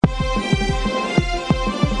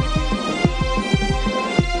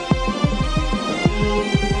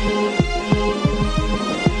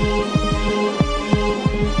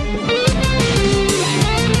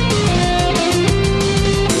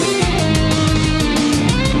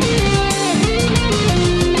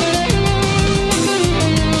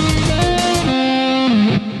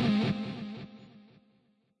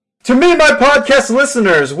To me, my podcast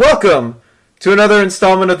listeners, welcome to another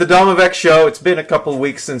installment of the Domovex Show. It's been a couple of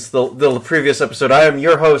weeks since the previous episode. I am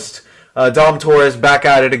your host, Dom Torres, back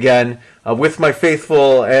at it again with my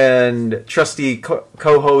faithful and trusty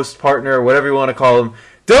co-host, partner, whatever you want to call him,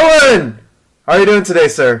 Dylan! How are you doing today,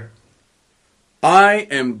 sir? I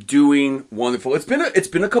am doing wonderful. It's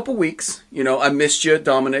been a couple weeks. You know, I missed you,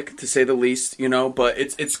 Dominic, to say the least. You know, but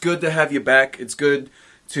it's good to have you back. It's good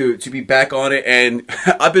to be back on it, and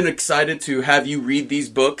I've been excited to have you read these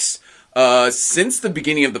books since the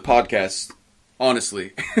beginning of the podcast.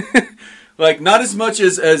 Honestly, like not as much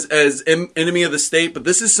as Enemy of the State, but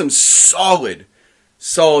this is some solid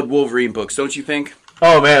Wolverine books, don't you think?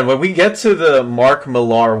 Oh man, when we get to the Mark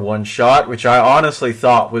Millar one-shot, which I honestly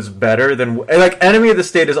thought was better than... Like, Enemy of the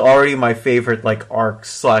State is already my favorite, like,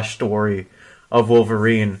 arc/story of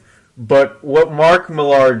Wolverine. But what Mark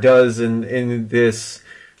Millar does in this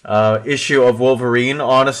issue of Wolverine,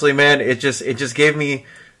 honestly, man, it just gave me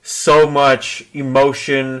so much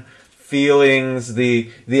emotion, feelings, the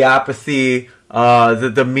apathy,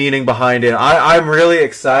 the meaning behind it. I'm really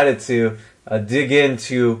excited to dig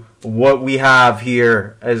into what we have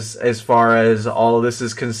here as far as all of this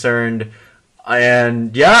is concerned.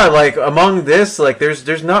 And yeah, like among this, like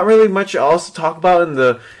there's not really much else to talk about in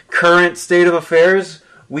the current state of affairs.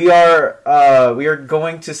 We are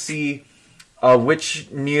going to see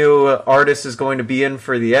which new artist is going to be in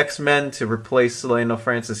for the X-Men to replace Lionel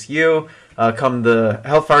Francis Yu. Come the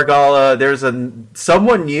Hellfire Gala, there's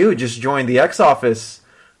someone new just joined the X Office.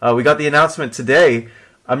 We got the announcement today.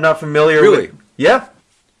 I'm not familiar with... Yeah.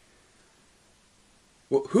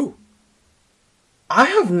 Well, who? I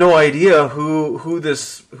have no idea who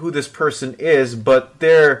this person is, but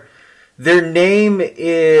their name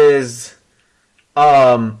is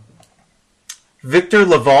Victor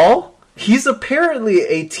Laval. He's apparently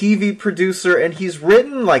a TV producer, and he's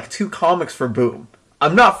written like 2 comics for Boom.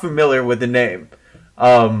 I'm not familiar with the name,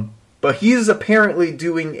 but he's apparently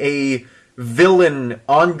doing a villain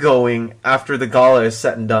ongoing after the gala is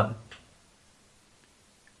set and done.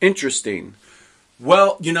 Interesting.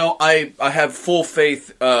 Well, you know, I have full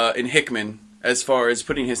faith in Hickman as far as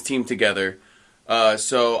putting his team together.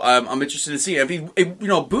 So I'm interested to see. I mean, you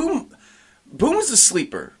know, Boom is a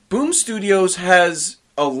sleeper. Boom Studios has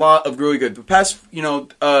a lot of really good. The past, you know,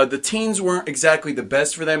 the teens weren't exactly the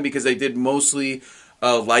best for them because they did mostly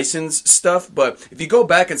licensed stuff. But if you go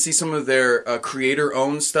back and see some of their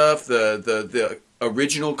creator-owned stuff, the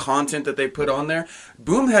original content that they put on there,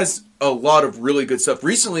 Boom has a lot of really good stuff.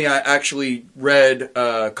 Recently, I actually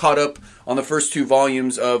caught up on the first 2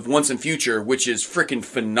 volumes of Once and Future, which is freaking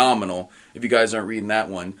phenomenal, if you guys aren't reading that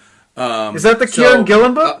one. Is that the Kieran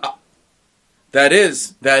Gillen book? That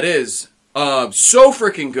is. So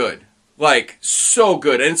freaking good. Like, so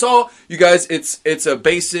good. And it's all, you guys, it's a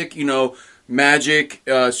basic, you know, magic,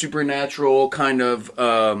 supernatural kind of,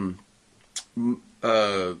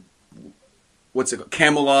 what's it called?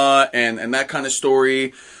 Camelot and that kind of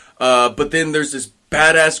story. But then there's this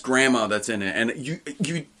badass grandma that's in it, and you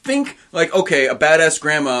think like, okay, a badass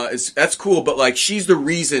grandma that's cool, but like she's the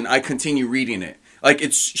reason I continue reading it. Like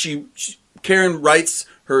Karen writes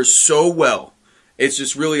her so well. It's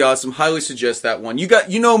just really awesome. Highly suggest that one. You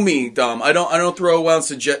know me, Dom. I don't throw around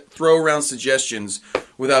suggestions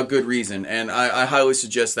without good reason, and I highly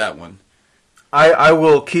suggest that one. I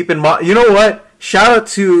will keep in mind. You know what? Shout out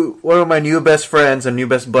to one of my new best friends and new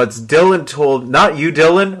best buds. Dylan told, not you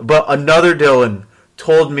Dylan, but another Dylan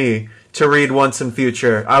told me to read Once and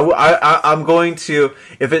Future. I'm going to,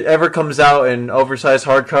 if it ever comes out in oversized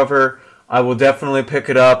hardcover, I will definitely pick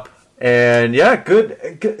it up. And yeah,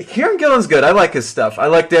 good. Kieran Gillen's good. I like his stuff. I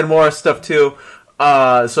like Dan Morris stuff too.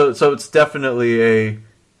 So it's definitely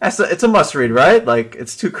it's a must read, right? Like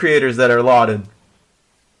it's 2 creators that are lauded.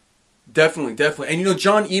 Definitely. And you know,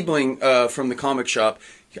 John Ebling from the comic shop,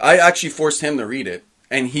 I actually forced him to read it.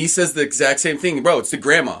 And he says the exact same thing. Bro, it's the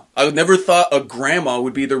grandma. I never thought a grandma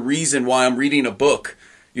would be the reason why I'm reading a book.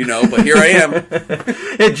 You know, but here I am.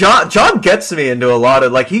 Yeah, John gets me into a lot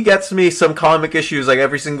of, like, he gets me some comic issues, like,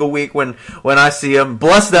 every single week when I see him.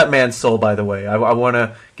 Bless that man's soul, by the way. I want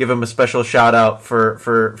to give him a special shout-out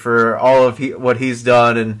for all of what he's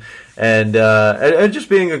done and just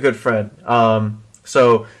being a good friend.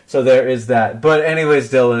 So there is that. But anyways,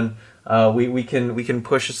 Dylan, we can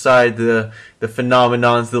push aside the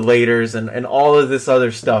phenomenons, the laters, and all of this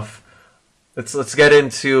other stuff. Let's get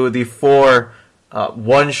into the 4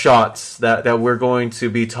 one-shots that we're going to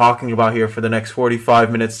be talking about here for the next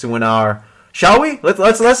 45 minutes to an hour. Shall we?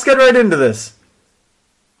 Let's get right into this.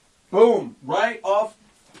 Boom! Right off.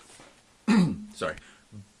 Sorry.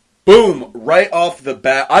 Boom! Right off the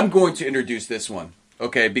bat, I'm going to introduce this one.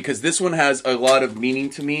 okay? Because this one has a lot of meaning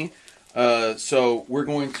to me. So I'm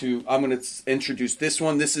going to introduce this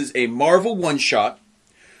one. This is a Marvel one-shot,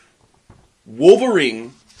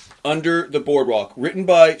 Wolverine Under the Boardwalk, written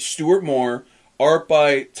by Stuart Moore, art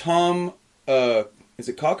by Tom, is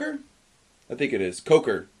it Coker? I think it is.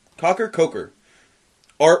 Coker.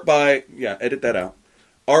 Art by, edit that out.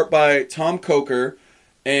 Art by Tom Coker,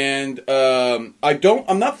 and I'm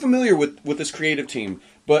not familiar with this creative team,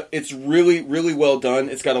 but it's really, really well done.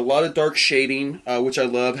 It's got a lot of dark shading, which I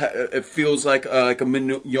love. It feels like a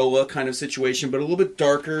Mignola kind of situation, but a little bit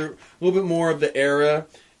darker, a little bit more of the era.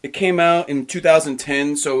 It came out in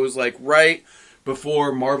 2010, so it was like right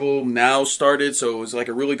before Marvel Now started, so it was like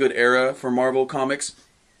a really good era for Marvel Comics.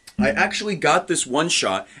 I actually got this one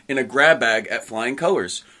shot in a grab bag at Flying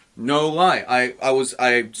Colors. No lie.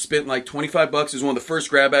 I spent like $25. It was one of the first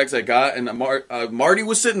grab bags I got, and Marty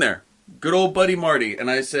was sitting there. Good old buddy Marty.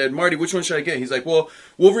 And I said, Marty, which one should I get? He's like, well,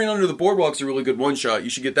 Wolverine Under the Boardwalk's a really good one shot. You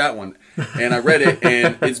should get that one. And I read it,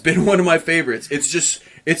 and it's been one of my favorites.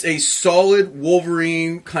 It's a solid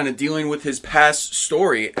Wolverine kind of dealing with his past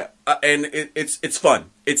story, and it's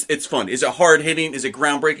fun. It's fun. Is it hard hitting? Is it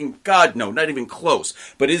groundbreaking? God, no, not even close.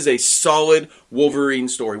 But it is a solid Wolverine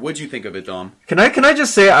story. What'd you think of it, Dom? Can I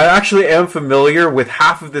just say I actually am familiar with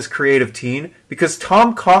half of this creative team because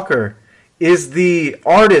Tom Coker is the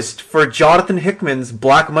artist for Jonathan Hickman's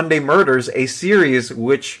Black Monday Murders, a series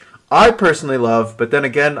which I personally love, but then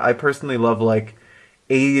again, I personally love like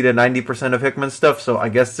 80 to 90% of Hickman's stuff, so I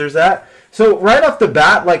guess there's that. So right off the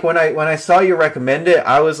bat, like when I saw you recommend it,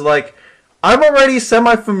 I was like, I'm already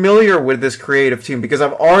semi-familiar with this creative team because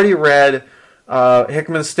I've already read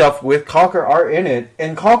Hickman's stuff with Coker art in it,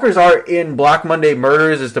 and Coker's art in Black Monday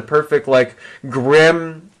Murders is the perfect like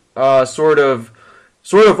grim sort of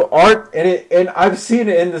art, and I've seen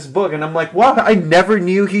it in this book, and I'm like, wow, I never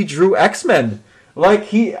knew he drew X-Men.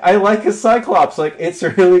 Like I like his Cyclops, like it's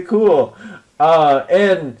really cool,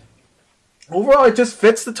 and overall it just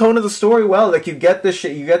fits the tone of the story well. Like you get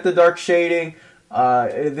the dark shading,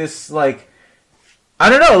 this like I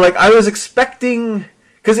don't know, like I was expecting.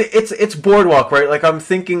 Because it's Boardwalk, right? Like I'm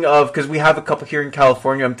thinking of, because we have a couple here in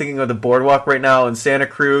California, I'm thinking of the Boardwalk right now in Santa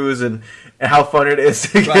Cruz and how fun it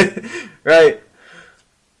is. Right. Right.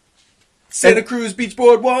 Santa Cruz Beach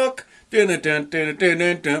Boardwalk. Dun, dun, dun, dun,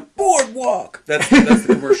 dun, dun, Boardwalk. That's the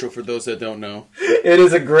commercial for those that don't know. It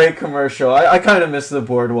is a great commercial. I kind of miss the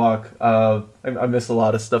Boardwalk. I miss a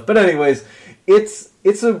lot of stuff. But anyways, it's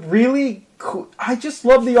a really cool. I just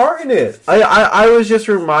love the art in it. I was just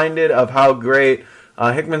reminded of how great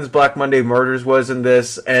Hickman's Black Monday Murders was in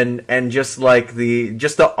this, and just like the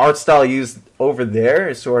art style used over there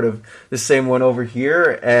is sort of the same one over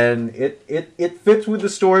here, and it fits with the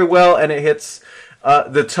story well, and it hits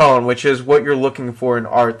the tone, which is what you're looking for in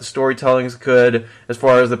art. The storytelling's good as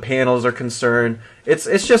far as the panels are concerned. It's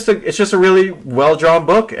just a really well drawn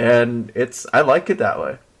book, and I like it that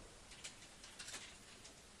way.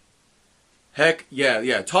 Heck,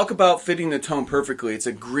 yeah. Talk about fitting the tone perfectly. It's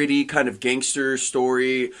a gritty kind of gangster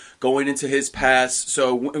story going into his past.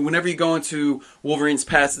 So whenever you go into Wolverine's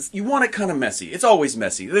past, you want it kind of messy. It's always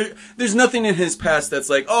messy. There's nothing in his past that's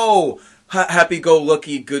like, oh,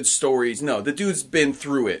 happy-go-lucky, good stories. No, the dude's been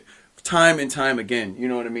through it time and time again. You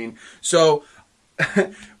know what I mean? So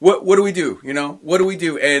what do we do? You know, what do we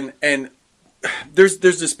do? And there's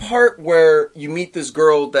this part where you meet this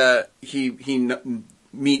girl that he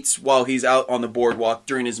meets while he's out on the boardwalk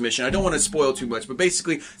during his mission. I don't want to spoil too much, but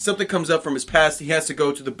basically something comes up from his past. He has to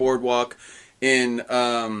go to the boardwalk in,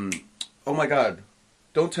 oh my God,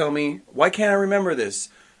 don't tell me. Why can't I remember this?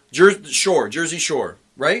 Jersey Shore,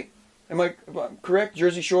 right? Am I correct?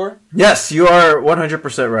 Jersey Shore? Yes, you are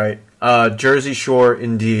 100% right. Jersey Shore,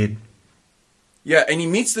 indeed. Yeah, and he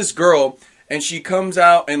meets this girl, and she comes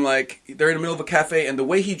out, and like they're in the middle of a cafe, and the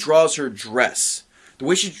way he draws her dress, the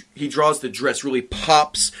way he draws the dress really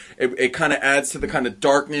pops. It kind of adds to the kind of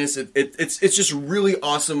darkness. It's just really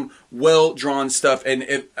awesome, well drawn stuff.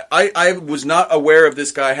 And I was not aware of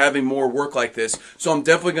this guy having more work like this, so I'm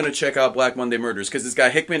definitely going to check out Black Monday Murders because this guy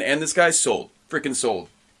Hickman and this guy freaking sold.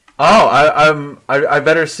 Oh, I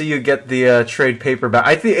better see you get the trade paperback.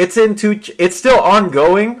 I think it's still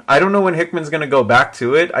ongoing. I don't know when Hickman's going to go back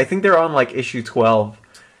to it. I think they're on like issue 12.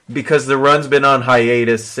 Because the run's been on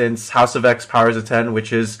hiatus since House of X Powers of 10,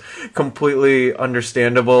 which is completely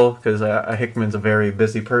understandable because Hickman's a very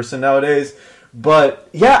busy person nowadays. But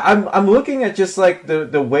yeah, I'm looking at just like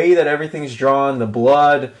the way that everything's drawn, the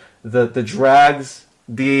blood, the drags,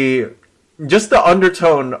 just the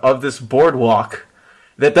undertone of this boardwalk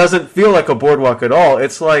that doesn't feel like a boardwalk at all.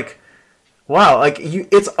 It's like wow, like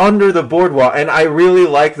it's under the boardwalk, and I really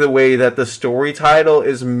like the way that the story title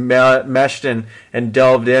is meshed and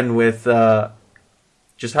delved in with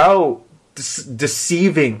just how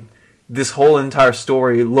deceiving this whole entire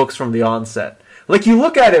story looks from the onset. Like you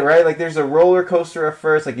look at it, right? Like there's a roller coaster at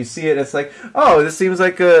first. Like you see it, it's like, oh, this seems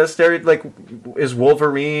like a like is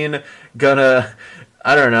Wolverine gonna,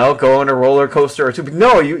 I don't know, go on a roller coaster or two? But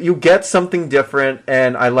no, you get something different,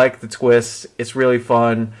 and I like the twist. It's really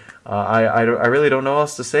fun. I really don't know what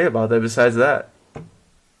else to say about that besides that.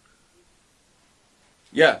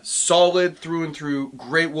 Yeah, solid through and through.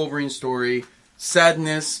 Great Wolverine story.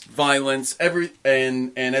 Sadness, violence,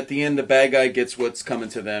 and at the end the bad guy gets what's coming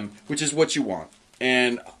to them, which is what you want.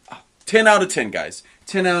 And 10 out of 10, guys.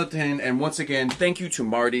 10 out of 10. And once again, thank you to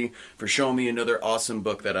Marty for showing me another awesome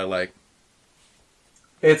book that I like.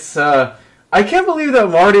 It's I can't believe that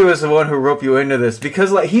Marty was the one who roped you into this,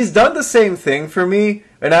 because like he's done the same thing for me.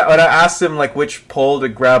 And when I asked him like which pole to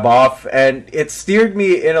grab off, and it steered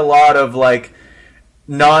me in a lot of like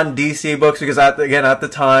non-DC books, because at the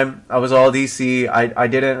time I was all DC. I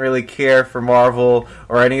didn't really care for Marvel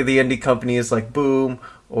or any of the indie companies like Boom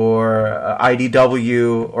or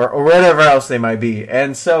IDW or whatever else they might be.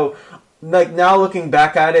 And so like now looking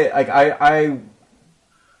back at it, like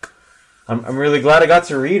I'm really glad I got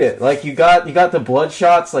to read it. Like you got the blood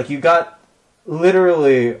shots, like you got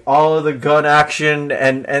literally all of the gun action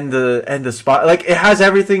and the spot. Like it has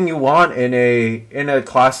everything you want in a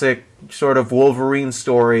classic sort of Wolverine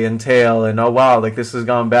story and tale. And oh wow, like this has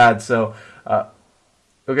gone bad. So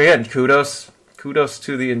again, kudos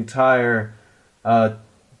to the entire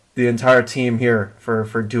team here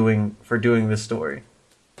for doing this story.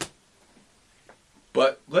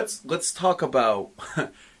 But let's talk about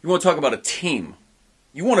you want to talk about a team.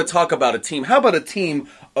 You want to talk about a team. How about a team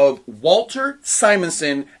of Walter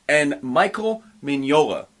Simonson and Michael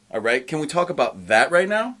Mignola? All right? Can we talk about that right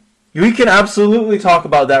now? We can absolutely talk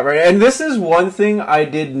about that right now. And this is one thing I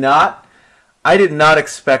did not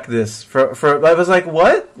expect this. I was like,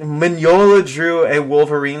 what? Mignola drew a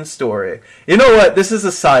Wolverine story. You know what? This is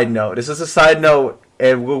a side note.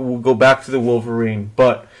 And we'll go back to the Wolverine.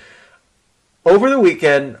 But over the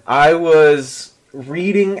weekend, I was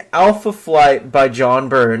reading Alpha Flight by John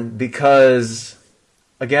Byrne because,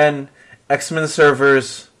 again, X-Men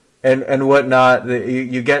servers and whatnot,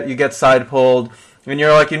 you get side pulled, and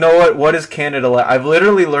you're like, you know what? What is Canada like? I've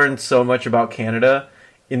literally learned so much about Canada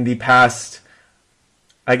in the past,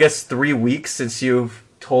 I guess, 3 weeks since you've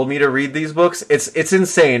told me to read these books. It's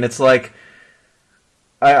insane. It's like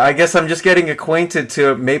I guess I'm just getting acquainted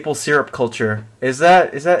to maple syrup culture. Is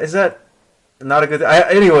that not a good thing?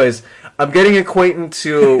 Anyways, I'm getting acquainted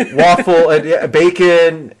to waffle and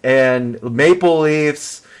bacon and maple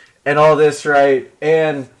leaves and all this, right?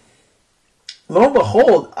 And lo and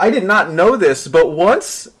behold, I did not know this, but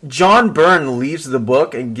once John Byrne leaves the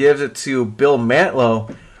book and gives it to Bill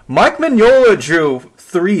Mantlo, Mike Mignola drew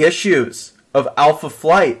 3 issues of Alpha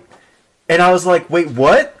Flight. And I was like, wait,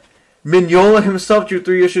 what? Mignola himself drew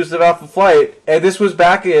 3 issues of Alpha Flight, and this was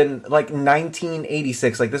back in like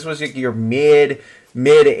 1986. Like this was like your mid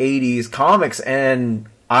 80s comics, and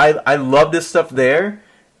I love this stuff there.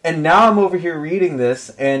 And now I'm over here reading this,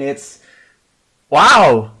 and it's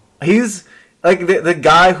wow. He's like the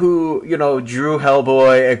guy who, you know, drew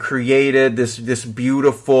Hellboy and created this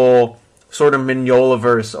beautiful sort of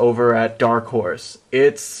Mignola-verse over at Dark Horse.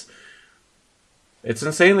 It's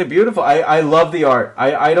insanely beautiful. I love the art.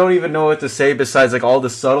 I don't even know what to say besides like all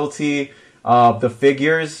the subtlety of the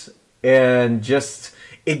figures, and just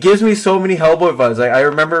it gives me so many Hellboy vibes. I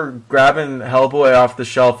remember grabbing Hellboy off the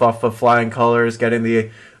shelf off of Flying Colors, getting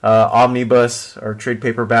the omnibus or trade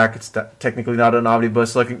paperback. It's technically not an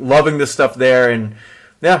omnibus. Loving this stuff there, and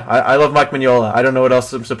yeah, I love Mike Mignola. I don't know what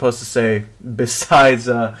else I'm supposed to say besides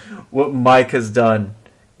what Mike has done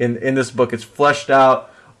in this book. It's fleshed out.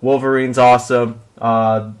 Wolverine's awesome.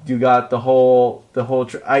 You got the whole.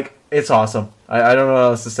 It's awesome. I don't know what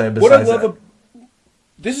else to say besides that.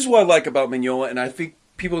 This is what I like about Mignola, and I think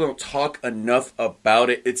people don't talk enough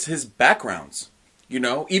about it. It's his backgrounds. You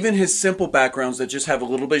know, even his simple backgrounds that just have a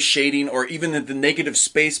little bit of shading, or even the negative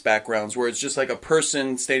space backgrounds where it's just like a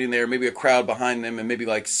person standing there, maybe a crowd behind them, and maybe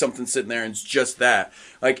like something sitting there, and it's just that.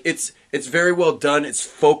 Like it's very well done. It's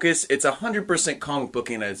focused. It's 100% comic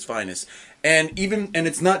booking at its finest. And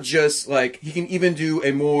it's not just like he can even do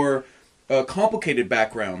a more complicated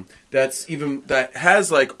background that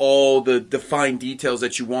has like all the defined details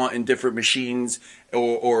that you want in different machines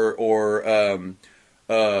or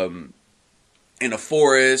in a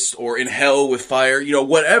forest or in hell with fire, you know,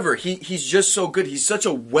 whatever. He's just so good. He's such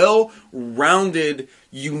a well-rounded,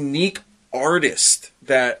 unique artist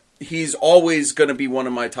that he's always going to be one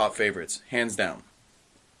of my top favorites, hands down.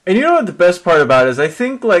 And you know what the best part about it is? I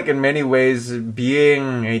think, like, in many ways,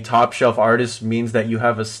 being a top shelf artist means that you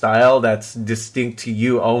have a style that's distinct to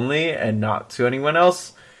you only and not to anyone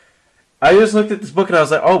else. I just looked at this book and I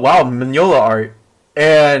was like, oh wow, Mignola art.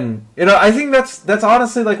 And, you know, I think that's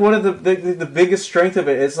honestly, like, one of the biggest strength of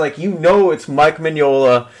it. It's like, you know it's Mike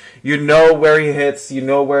Mignola, you know where he hits, you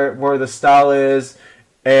know where the style is,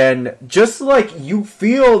 and just, like, you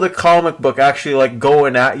feel the comic book actually, like,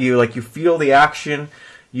 going at you. Like, you feel the action,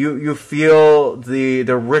 you feel the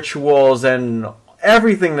rituals and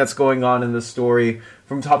everything that's going on in the story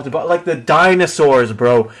from top to bottom. Like, the dinosaurs,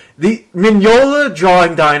 bro. The Mignola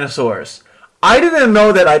drawing dinosaurs. I didn't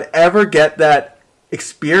know that I'd ever get that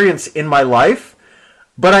experience in my life,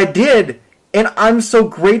 but I did, and I'm so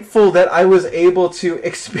grateful that I was able to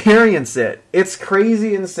experience it. It's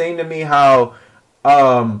crazy insane to me how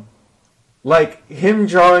like him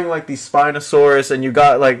drawing like these Spinosaurus, and you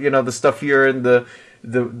got, like, you know, the stuff here in the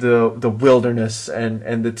wilderness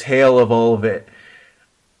and the tale of all of it.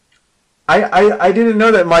 I didn't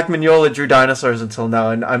know that Mike Mignola drew dinosaurs until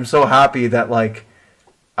now, and I'm so happy that, like,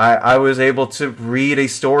 I was able to read a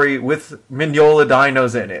story with Mignola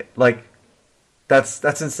dinos in it. Like, that's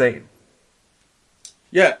insane.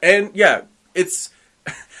 Yeah, and yeah, it's...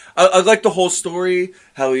 I like the whole story,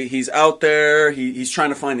 how he's out there, he's trying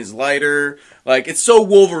to find his lighter. Like, it's so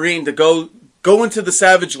Wolverine to go into the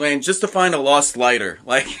Savage Land just to find a lost lighter.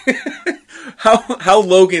 Like, how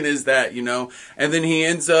Logan is that, you know? And then he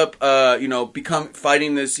ends up,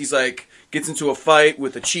 fighting this, he's like... gets into a fight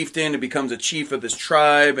with a chieftain and becomes a chief of this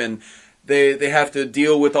tribe, and they have to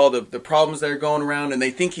deal with all the problems that are going around, and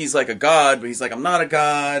they think he's like a god, but he's like, I'm not a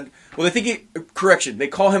god. Well, they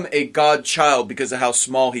call him a god child because of how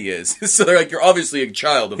small he is. So they're like, you're obviously a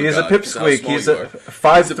child of a god. He's a pipsqueak. He's a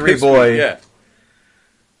 5'3" boy. Yeah.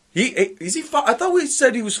 Is he? I thought we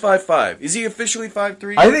said he was 5'5". Is he officially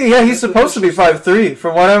 5'3"? I think, yeah, he's supposed to be 5'3".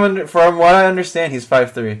 From what I understand, he's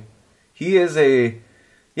 5'3". He is a...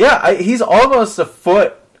 Yeah, he's almost a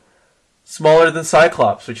foot smaller than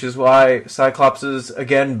Cyclops, which is why Cyclops is,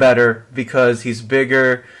 again, better, because he's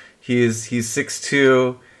bigger, he's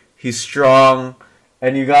 6'2", he's strong,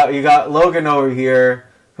 and you got Logan over here,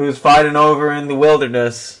 who's fighting over in the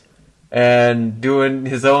wilderness and doing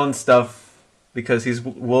his own stuff because he's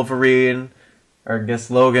Wolverine, or I guess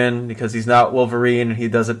Logan, because he's not Wolverine, and he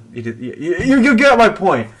doesn't... You get my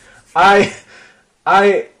point.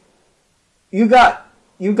 You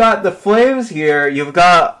got the flames here. You've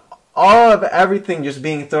got all of everything just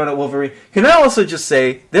being thrown at Wolverine. Can I also just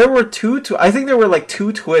say there were I think there were like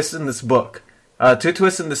two twists in this book, two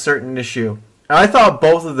twists in this certain issue, and I thought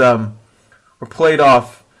both of them were played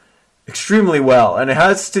off extremely well. And it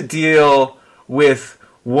has to deal with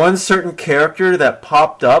one certain character that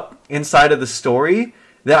popped up inside of the story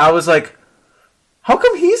that I was like, how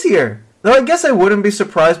come he's here? Though I guess I wouldn't be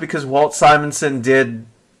surprised because Walt Simonson did,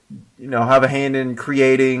 you know, have a hand in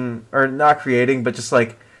creating, or not creating, but just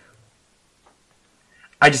like,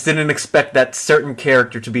 I just didn't expect that certain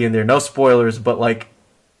character to be in there. No spoilers, but like,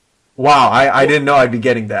 wow, I didn't know I'd be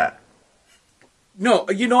getting that. No,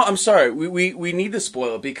 you know, I'm sorry. We need to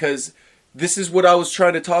spoil it because this is what I was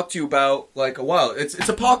trying to talk to you about like a while. It's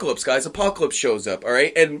Apocalypse, guys. Apocalypse shows up, all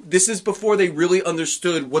right? And this is before they really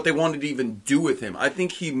understood what they wanted to even do with him. I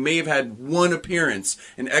think he may have had one appearance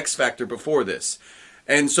in X Factor before this.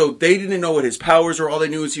 And so they didn't know what his powers were. All they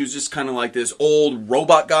knew is he was just kind of like this old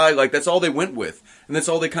robot guy. Like, that's all they went with. And that's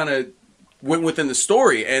all they kind of went with in the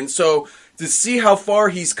story. And so to see how far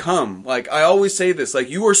he's come, like, I always say this, like,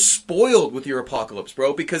 you are spoiled with your Apocalypse,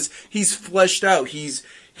 bro, because he's fleshed out. He's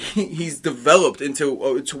developed into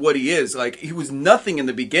what he is. Like, he was nothing in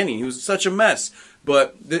the beginning. He was such a mess.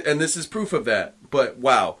 But, and this is proof of that. But,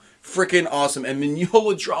 wow. Freaking awesome. And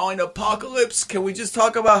Mignola drawing Apocalypse. Can we just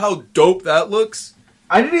talk about how dope that looks?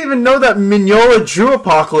 I didn't even know that Mignola drew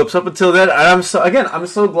Apocalypse up until then. And I'm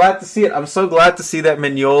so glad to see it. I'm so glad to see that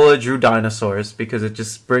Mignola drew dinosaurs, because it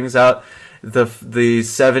just brings out the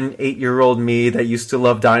 7-8-year-old me that used to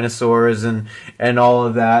love dinosaurs and all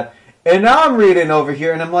of that. And now I'm reading over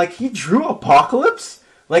here and I'm like, he drew Apocalypse?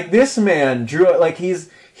 Like, this man drew, like, he's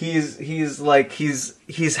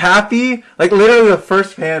happy. Like, literally the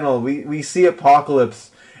first panel, we see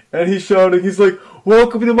Apocalypse and he's shouting, he's like,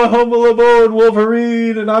 welcome to my humble abode,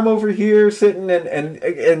 Wolverine, and I'm over here sitting,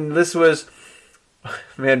 and this was,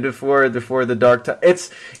 man, before the dark time.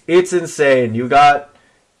 It's insane. You got,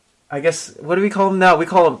 I guess, what do we call him now? We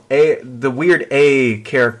call him the weird A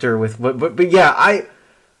character with, but yeah,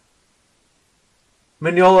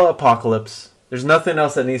 Mignola Apocalypse. There's nothing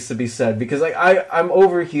else that needs to be said because like I'm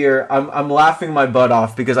over here. I'm laughing my butt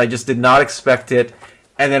off because I just did not expect it,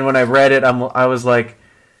 and then when I read it, I was like,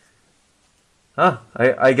 huh.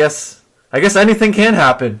 I guess anything can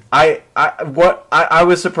happen. I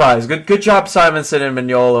was surprised. Good job, Simonson and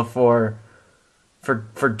Mignola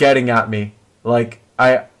for getting at me. Like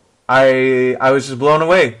I was just blown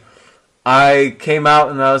away. I came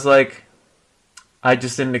out and I was like, I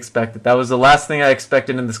just didn't expect it. That was the last thing I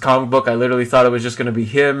expected in this comic book. I literally thought it was just going to be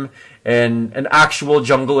him and an actual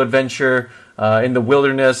jungle adventure in the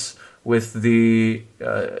wilderness with the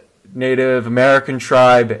Native American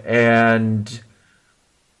tribe, and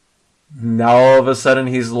now all of a sudden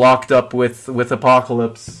he's locked up with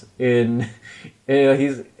Apocalypse in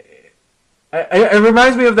he's it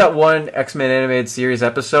reminds me of that one X-Men animated series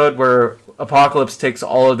episode where Apocalypse takes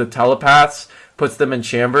all of the telepaths, puts them in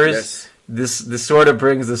chambers. Yes. This sort of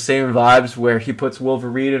brings the same vibes where he puts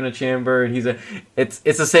Wolverine in a chamber and it's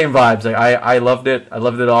the same vibes. Like, I loved it. I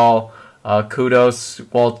loved it all. Kudos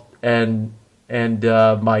Walt and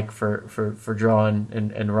Mike for drawing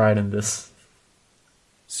and writing this.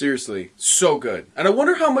 Seriously, so good. And I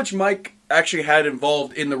wonder how much Mike actually had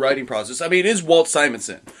involved in the writing process. I mean, it is Walt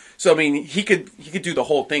Simonson. So I mean, he could do the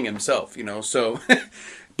whole thing himself, you know. So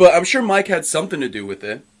but I'm sure Mike had something to do with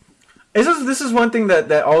it. This is one thing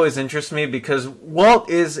that always interests me because Walt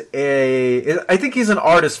I think he's an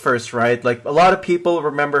artist first, right? Like a lot of people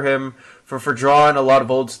remember him for drawing a lot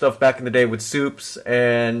of old stuff back in the day with Soups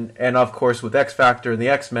and of course with X Factor and the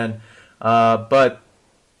X-Men. But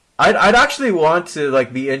I'd actually want to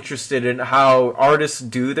like be interested in how artists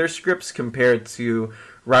do their scripts compared to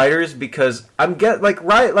writers, because like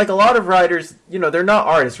a lot of writers, you know, they're not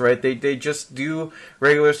artists, right? They just do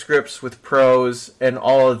regular scripts with prose and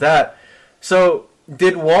all of that. So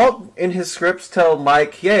did Walt in his scripts tell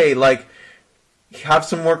Mike, "Yay, like have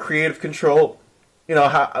some more creative control. You know,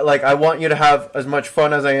 I want you to have as much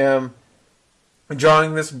fun as I am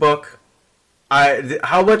drawing this book."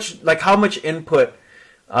 How much input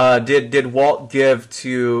did Walt give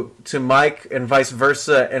to Mike and vice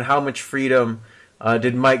versa, and how much freedom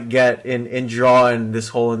did Mike get in drawing this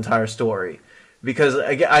whole entire story? Because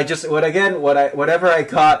whatever I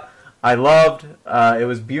got, I loved. It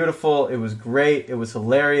was beautiful. It was great. It was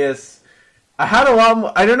hilarious. I had a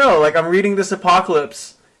lot. I don't know. Like I'm reading this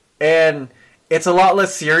Apocalypse, and it's a lot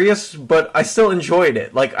less serious, but I still enjoyed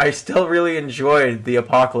it. Like I still really enjoyed the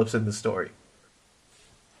Apocalypse in the story.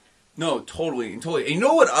 No, totally. And you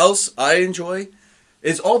know what else I enjoy?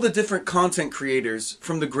 Is all the different content creators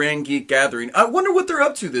from the Grand Geek Gathering. I wonder what they're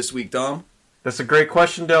up to this week, Dom. That's a great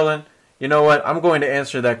question, Dylan. You know what? I'm going to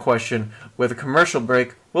answer that question with a commercial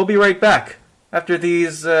break. We'll be right back after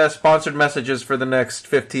these sponsored messages for the next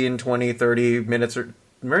 15, 20, 30 minutes or...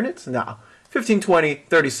 Minutes? No. 15, 20,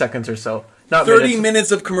 30 seconds or so. Not 30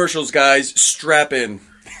 minutes of commercials, guys. Strap in.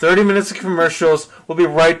 30 minutes of commercials. We'll be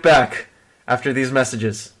right back after these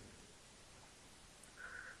messages.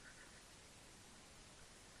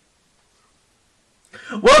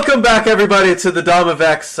 Welcome back, everybody, to the Dom of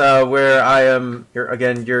X, where I am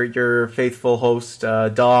your faithful host,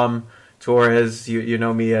 Dom Torres. You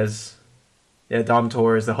know me as Dom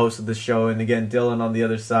Torres, the host of the show, and again Dylan on the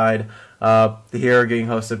other side. Here getting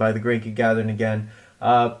hosted by the Grand Geek Gathering again,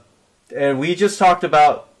 and we just talked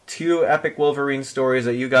about 2 epic Wolverine stories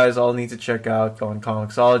that you guys all need to check out. Go on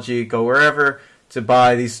Comixology, go wherever to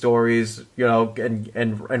buy these stories, you know,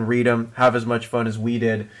 and read them. Have as much fun as we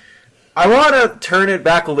did. I want to turn it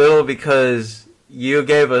back a little because you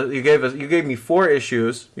gave me 4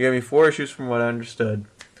 issues. You gave me 4 issues from what I understood,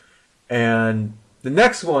 and the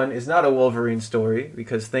next one is not a Wolverine story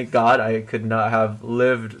because thank God I could not have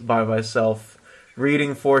lived by myself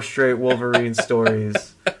reading 4 straight Wolverine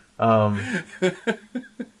stories. Can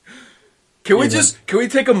we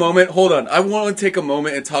take a moment? Hold on, I want to take a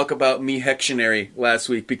moment and talk about Me Hectionary last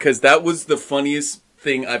week because that was the funniest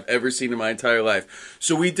thing I've ever seen in my entire life.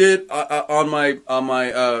 So we did on my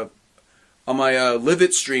Live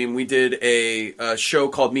It stream, we did a show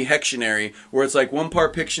called Me Hectionary, where it's like 1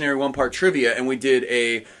 part Pictionary, 1 part trivia, and we did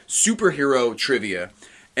a superhero trivia.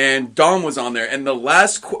 And Dom was on there, and the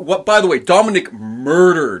last by the way, Dominic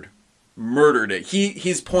murdered it.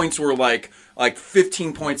 His points were like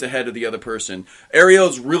 15 points ahead of the other person.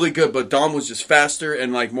 Ariel's really good, but Dom was just faster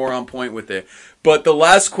and like more on point with it. But the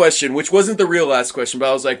last question, which wasn't the real last question, but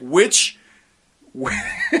I was like, which...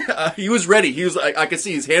 he was ready. He was I could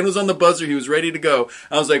see his hand was on the buzzer. He was ready to go.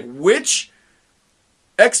 I was like, which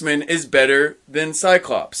X-Men is better than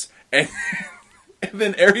Cyclops? And And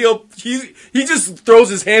then Ariel, he just throws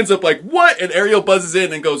his hands up like, what? And Ariel buzzes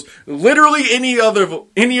in and goes, literally any of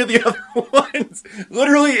the other ones.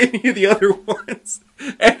 Literally any of the other ones.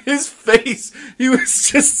 And his face, he was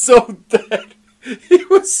just so dead. He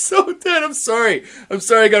was so dead. I'm sorry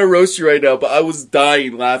I gotta roast you right now, but I was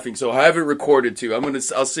dying laughing, so I have it recorded too.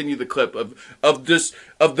 I'll send you the clip of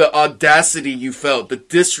the audacity you felt, the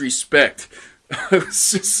disrespect. It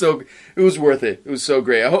was just so, it was worth it. It was so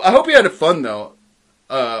great. I hope you had fun though,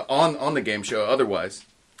 on the game show otherwise.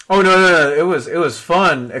 Oh no. It was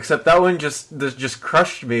fun, except that one just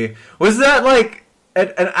crushed me. Was that like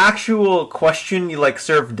an actual question you like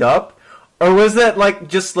served up? Or was that like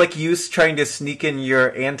just like you trying to sneak in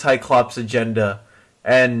your anti-Klops agenda,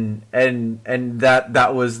 and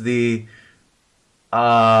that was the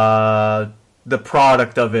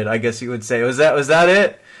product of it? I guess you would say. Was that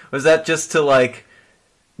it? Was that just to like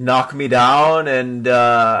knock me down? And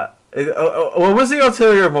what was the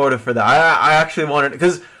ulterior motive for that? I actually wanted,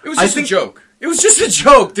 because it was just a joke. It was just a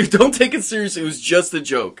joke, dude. Don't take it seriously. It was just a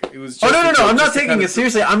joke. It was. Just no. I'm not taking kind it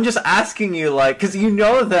seriously. I'm just asking you, like, because you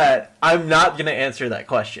know that I'm not gonna answer that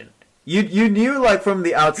question. You knew, like, from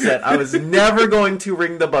the outset, I was never going to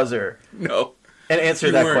ring the buzzer. No. And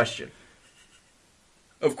answer that question.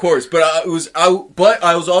 Of course, but I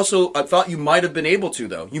thought you might have been able to,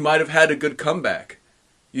 though. You might have had a good comeback.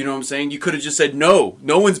 You know what I'm saying? You could have just said, no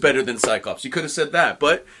one's better than Cyclops. You could have said that,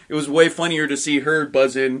 but it was way funnier to see her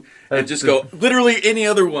buzz in and just go, literally any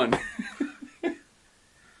other one.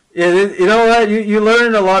 Yeah, you know what? You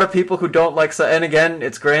learn a lot of people who don't like, and again,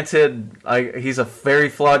 it's granted, he's a very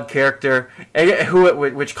flawed character.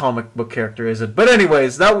 Which comic book character is it? But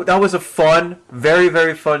anyways, that was a fun, very,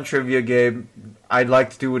 very fun trivia game. I'd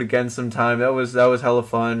like to do it again sometime. That was hella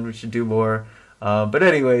fun. We should do more. But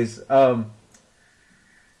anyways,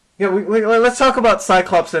 yeah, let's talk about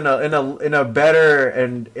Cyclops in a better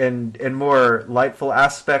and more lightful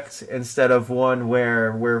aspect, instead of one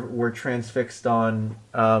where we're transfixed on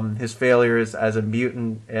his failures as a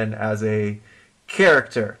mutant and as a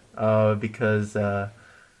character, because those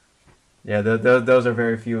are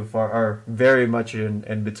very few, are very much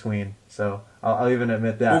in between. So I'll even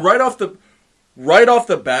admit that. Well, right off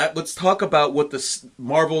the bat, let's talk about what the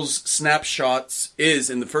Marvel's Snapshots is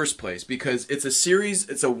in the first place, because it's a series.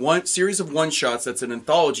 It's series of one-shots that's an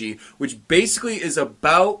anthology, which basically is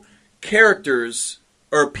about characters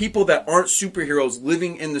or people that aren't superheroes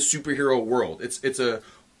living in the superhero world. It's a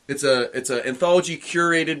anthology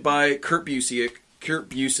curated by Kurt Busiek.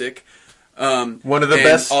 One of the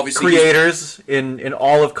best creators in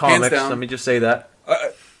all of comics. Let me just say that.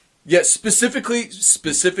 Yeah, specifically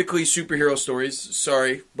superhero stories.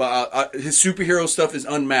 Sorry, but his superhero stuff is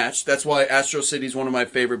unmatched. That's why Astro City is one of my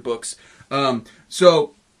favorite books.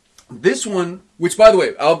 So this one, which by the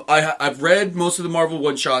way, I've read most of the Marvel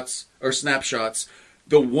one-shots or snapshots.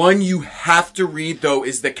 The one you have to read though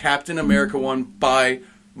is the Captain America one by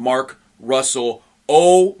Mark Russell.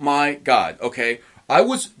 Oh my God! Okay,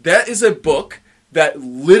 that is a book that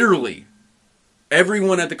literally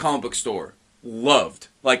everyone at the comic book store loved.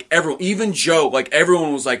 Like everyone, even Joe, like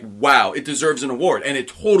everyone was like, wow, it deserves an award. And it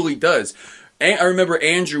totally does. And I remember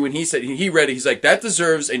Andrew, when he said, he read it, he's like, that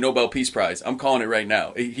deserves a Nobel Peace Prize. I'm calling it right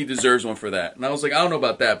now. He deserves one for that. And I was like, I don't know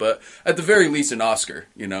about that, but at the very least, an Oscar,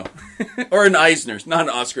 you know? Or an Eisner. Not an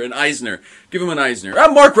Oscar, an Eisner. Give him an Eisner.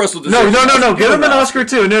 Mark Russell deserves No. Give him an Oscar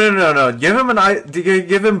too. No. Give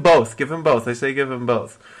him both. Give him both. I say give him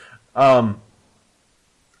both. Yeah,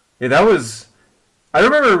 that was... I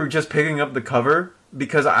remember just picking up the cover,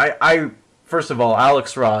 because I first of all,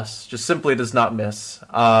 Alex Ross just simply does not miss.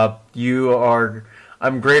 I'm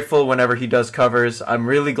grateful whenever he does covers. I'm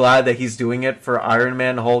really glad that he's doing it for Iron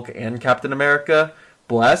Man, Hulk, and Captain America.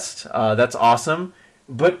 Blessed. That's awesome.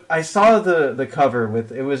 But I saw the cover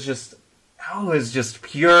it was just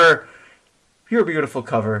pure beautiful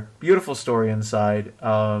cover. Beautiful story inside.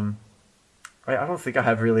 I don't think I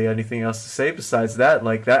have really anything else to say besides that.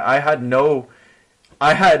 Like that, I had no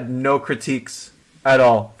critiques at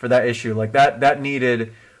all for that issue. Like that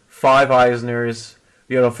needed 5 Eisners,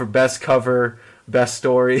 for best cover, best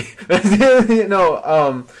story,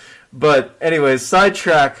 But anyways,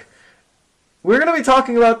 sidetrack. We're gonna be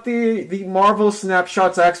talking about the Marvel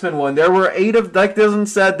Snapshots X-Men one. There were 8 of, like Dylan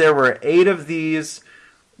said, there were 8 of these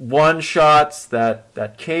one shots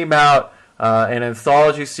that came out. An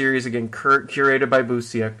anthology series, again, curated by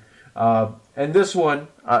Busiek. And this one,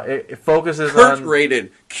 it focuses on...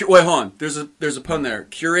 Rated. Wait, hold on. There's a pun there.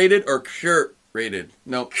 Curated or curated?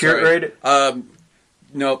 No, curated?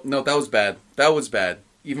 No, that was bad. That was bad.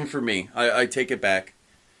 Even for me. I take it back.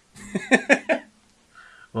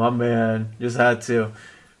 Well, man, just had to.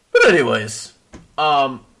 But anyways,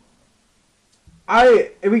 Um,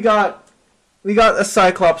 we got a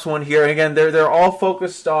Cyclops one here, and again they're all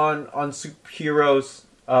focused on superheroes.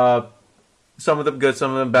 Some of them good,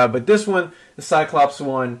 some of them bad, but this one, the Cyclops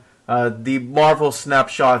one, the Marvel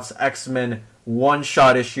Snapshots X-Men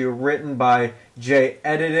one-shot issue, written by Jay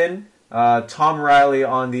Edidin, Tom Riley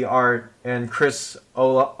on the art, and Chris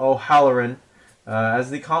O'Halloran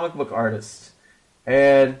as the comic book artist.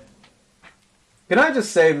 And can I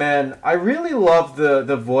just say, man, I really love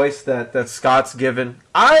the voice that Scott's given.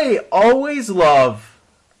 This is what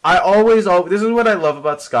I love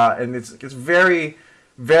about Scott, and it's very,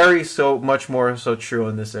 very so much more so true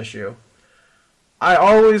in this issue. I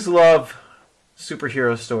always love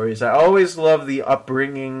superhero stories. I always love the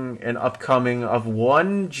upbringing and upcoming of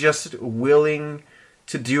one just willing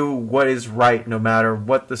to do what is right, no matter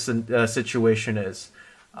what the situation is.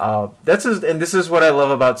 This is what I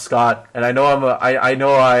love about Scott. And I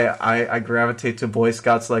know I gravitate to Boy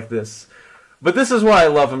Scouts like this, but this is why I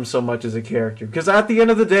love him so much as a character. Because at the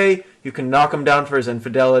end of the day, you can knock him down for his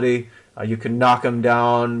infidelity. You can knock him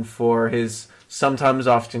down for his sometimes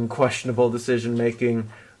often questionable decision making.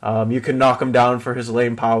 You can knock him down for his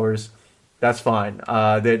lame powers. That's fine.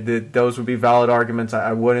 Those would be valid arguments.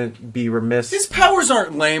 I wouldn't be remiss. His powers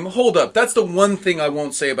aren't lame. Hold up. That's the one thing I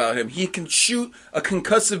won't say about him. He can shoot a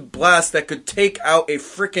concussive blast that could take out a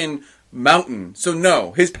freaking mountain. So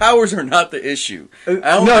no, his powers are not the issue.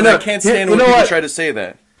 I can't stand when people try to say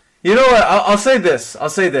that. You know what? I'll say this.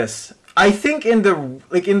 I think in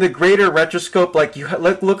the greater retroscope, like you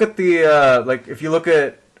look at the if you look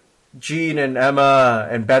at Jean and Emma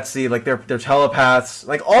and Betsy, like they're telepaths.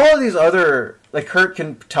 Like all of these other, like Kurt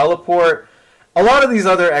can teleport. A lot of these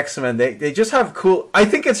other X-Men, they just have cool. I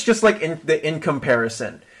think it's just like in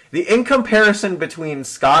comparison between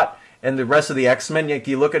Scott and the rest of the X-Men. Like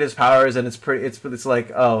you look at his powers and it's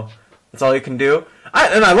like, oh, that's all you can do.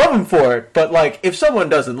 I love him for it, but like if someone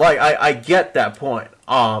doesn't like, I get that point.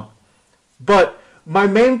 But my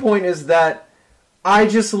main point is that I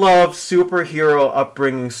just love superhero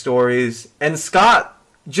upbringing stories, and Scott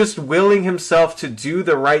just willing himself to do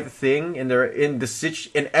the right thing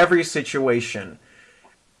in every situation.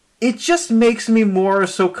 It just makes me more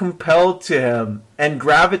so compelled to him and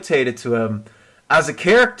gravitated to him as a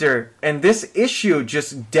character. And this issue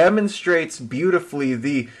just demonstrates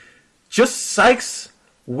beautifully Sykes'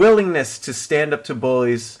 willingness to stand up to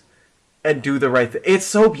bullies and do the right thing. It's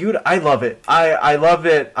so beautiful. I love it. I love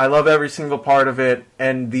it. I love every single part of it,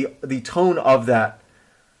 and the tone of that.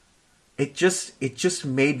 It just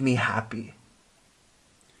made me happy.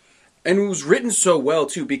 And it was written so well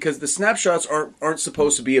too, because the snapshots aren't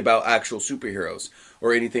supposed to be about actual superheroes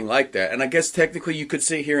or anything like that. And I guess technically you could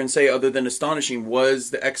sit here and say, other than Astonishing,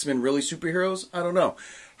 was the X-Men really superheroes? I don't know.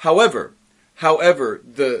 However,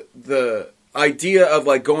 the idea of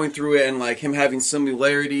like going through it and like him having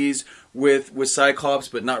similarities with Cyclops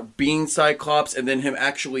but not being Cyclops, and then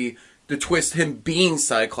the twist him being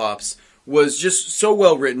Cyclops, was just so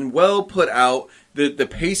well written, well put out. The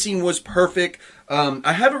pacing was perfect.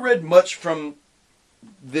 I haven't read much from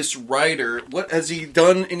this writer. What has he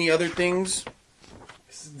done? Any other things?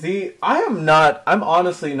 I'm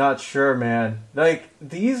honestly not sure, man. Like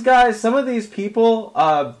these guys, some of these people,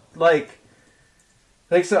 so I'm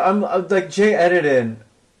like Jay Edidin.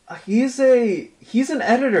 He's an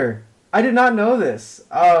editor. I did not know this.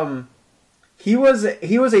 He was a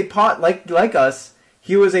like us.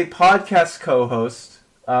 He was a podcast co-host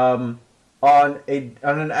on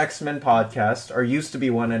an X-Men podcast, or used to be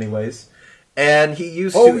one, anyways. And he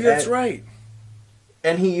used to. Oh, that's right.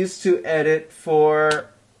 And he used to edit for.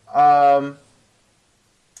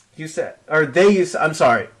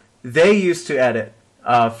 They used to edit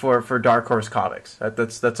for Dark Horse Comics.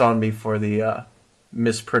 That's on me for the I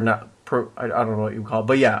don't know what you call it,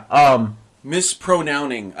 but yeah.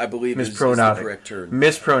 Mispronouncing, I believe, is the correct term.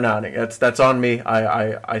 Mispronouncing. That's on me.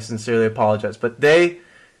 I sincerely apologize. But they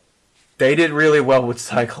did really well with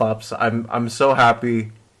Cyclops. I'm so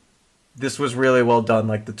happy. This was really well done.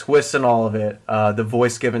 Like the twists and all of it. The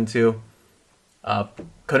voice given to.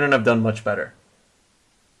 Couldn't have done much better.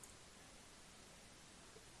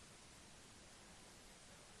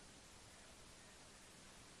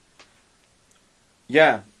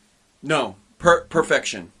 Yeah. No.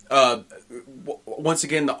 Perfection. Once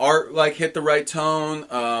again, the art hit the right tone.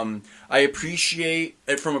 I appreciate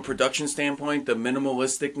it from a production standpoint, the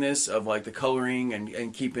minimalisticness of the coloring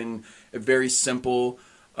and keeping it very simple.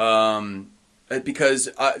 Because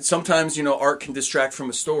sometimes art can distract from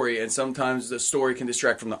a story, and sometimes the story can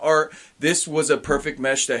distract from the art. This was a perfect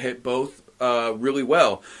mesh that hit both really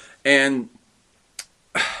well, and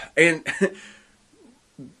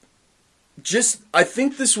just I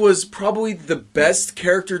think this was probably the best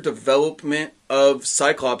character development of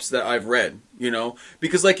Cyclops that I've read.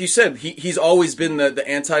 Because like you said, he's always been the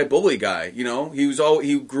anti-bully guy.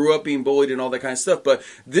 He grew up being bullied and all that kind of stuff. But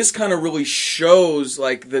this kind of really shows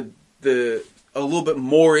like the a little bit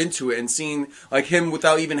more into it, and seeing like him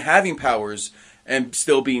without even having powers and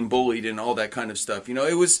still being bullied and all that kind of stuff.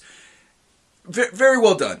 It was very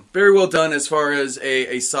well done. Very well done as far as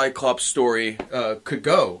a Cyclops story could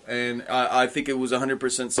go. And I think it was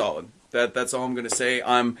 100% solid. That's all I'm going to say.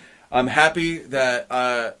 I'm happy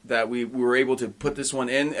that we were able to put this one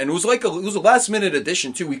in. And it was like it was a last minute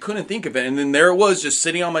addition too. We couldn't think of it. And then there it was just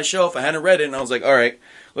sitting on my shelf. I hadn't read it and I was like, all right,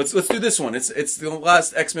 let's do this one. It's the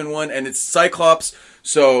last X-Men one and it's Cyclops.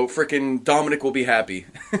 So freaking Dominic will be happy.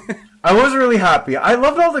 I was really happy. I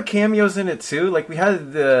loved all the cameos in it too. Like we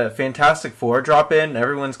had the Fantastic Four drop in.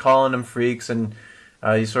 Everyone's calling them freaks, and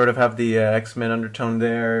you sort of have the X-Men undertone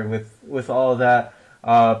there with all of that.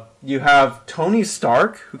 You have Tony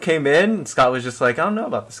Stark who came in, and Scott was just like, I don't know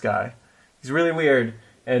about this guy. He's really weird,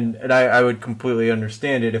 and I would completely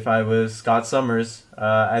understand it if I was Scott Summers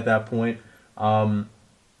at that point. The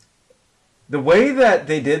way that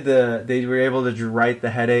they were able to write the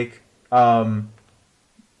headache.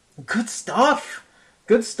 Good stuff.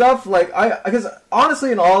 Like because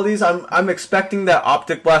honestly, in all of these, I'm expecting that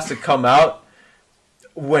Optic Blast to come out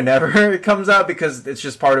whenever it comes out because it's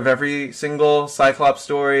just part of every single Cyclops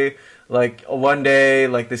story. Like one day,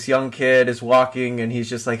 like this young kid is walking and he's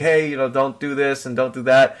just like, hey, don't do this and don't do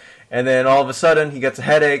that. And then all of a sudden he gets a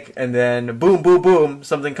headache and then boom, boom, boom,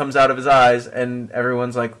 something comes out of his eyes and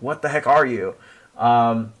everyone's like, what the heck are you?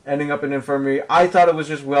 Ending up in infirmary. I thought it was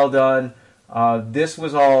just well done. This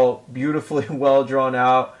was all beautifully well drawn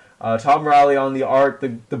out. Tom Riley on the art.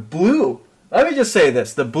 The blue. Let me just say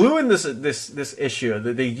this: the blue in this issue,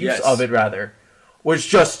 the use of it rather, was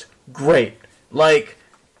just great. Like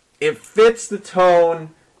it fits the tone.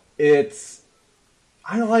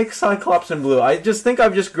 I like Cyclops in blue. I just think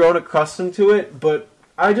I've just grown accustomed to it, but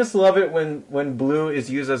I just love it when blue is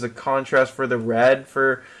used as a contrast for the red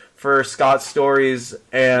for Scott's stories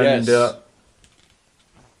and. Yes.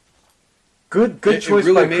 Good choice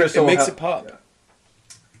really by Crystal. It makes it pop. Yeah.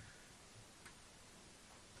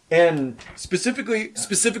 And specifically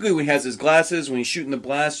when he has his glasses, when he's shooting the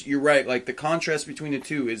blast, you're right. Like the contrast between the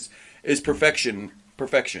two is perfection.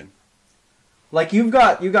 Perfection. Like you've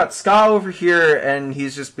got Scott over here, and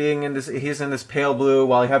he's just he's in this pale blue,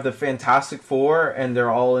 while you have the Fantastic Four, and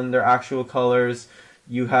they're all in their actual colors.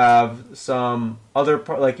 You have some other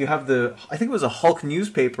like you have I think it was a Hulk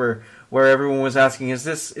newspaper where everyone was asking, is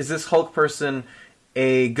this Hulk person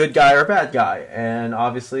a good guy or a bad guy? And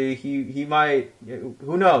obviously he might,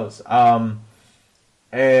 who knows?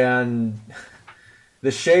 And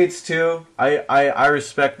the shades too. I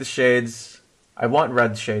respect the shades. I want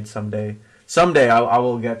red shades someday. Someday I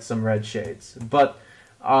will get some red shades. But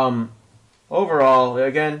overall,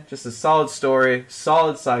 again, just a solid story,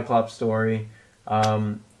 solid Cyclops story.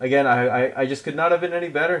 Again, I just could not have been any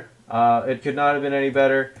better. It could not have been any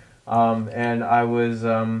better. And I was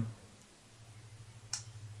him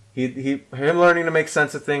learning to make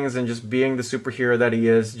sense of things and just being the superhero that he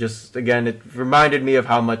is. Just again, it reminded me of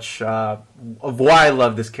how much of why I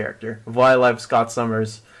love this character, of why I love Scott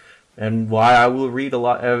Summers, and why I will read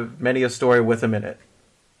many a story with him in it.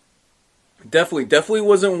 Definitely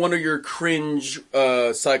wasn't one of your cringe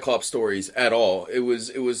Cyclops stories at all. It was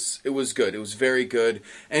good. It was very good,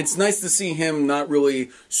 and it's nice to see him not really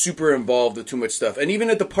super involved with too much stuff. And even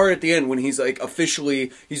at the part at the end when he's like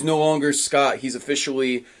officially, he's no longer Scott. He's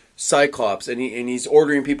officially Cyclops, and he's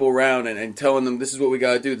ordering people around and telling them this is what we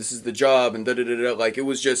got to do. This is the job, and da da da da. Like it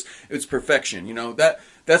was perfection.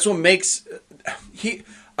 That's what makes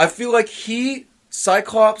I feel like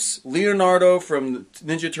Cyclops, Leonardo from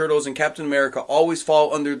Ninja Turtles, and Captain America always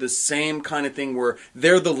fall under the same kind of thing where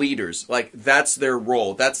they're the leaders. Like, that's their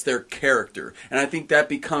role. That's their character. And I think that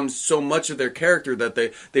becomes so much of their character that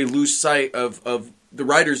they lose sight of the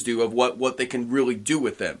writers do of what they can really do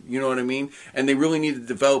with them. You know what I mean? And they really need to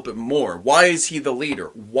develop it more. Why is he the leader?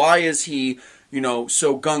 Why is he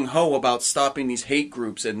so gung-ho about stopping these hate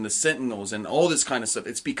groups and the Sentinels and all this kind of stuff?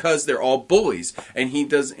 It's because they're all bullies, and he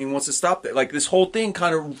wants to stop that. Like, this whole thing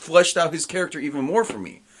kind of fleshed out his character even more for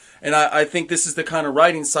me. And I think this is the kind of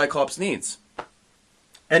writing Cyclops needs.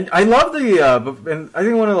 And I love and I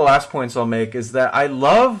think one of the last points I'll make is that I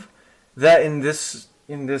love that in this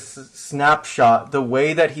snapshot, the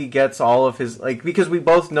way that he gets all of his, like, because we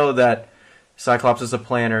both know that Cyclops is a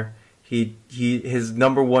planner. His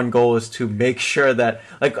number one goal is to make sure that,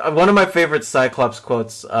 like, one of my favorite Cyclops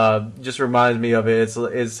quotes just reminds me of it.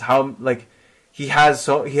 Is how, like, he has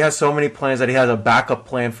so many plans that he has a backup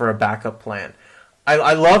plan for a backup plan.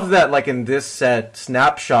 I love that, like in this set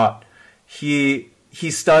snapshot, he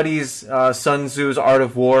studies Sun Tzu's Art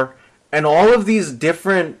of War and all of these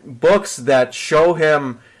different books that show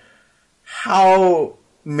him how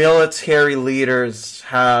military leaders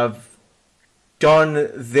have done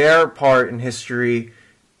their part in history,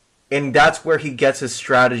 and that's where he gets his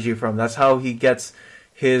strategy from. That's how he gets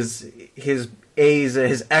his A's,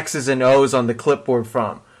 his X's and O's on the clipboard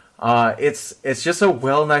from. It's just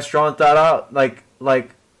a nice drawn, thought out, like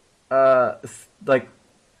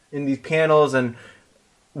in these panels and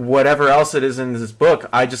whatever else it is in this book.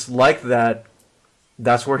 I just like that.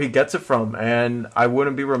 That's where he gets it from, and I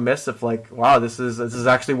wouldn't be remiss if, like, wow, this is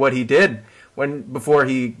actually what he did before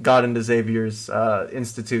he got into Xavier's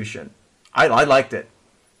institution. I liked it.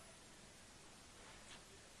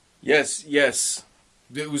 Yes,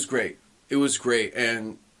 it was great. It was great,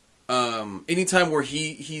 and anytime where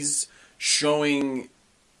he's showing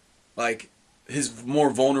like his more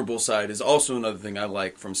vulnerable side is also another thing I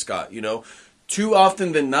like from Scott. You know, too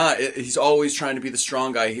often than not, he's always trying to be the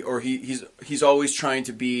strong guy, or he's always trying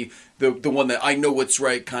to be the one that I know what's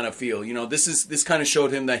right kind of feel. You know, this kind of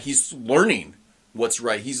showed him that he's learning what's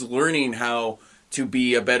right. He's learning how to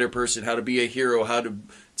be a better person, how to be a hero, how to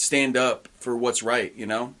stand up for what's right. You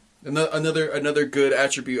know, another good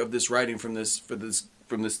attribute of this writing from this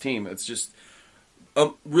team. It's just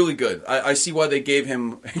really good. I see why they gave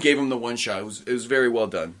him the one shot. It was very well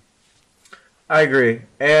done. I agree.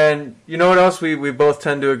 And you know what else we both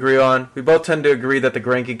tend to agree on? We both tend to agree that the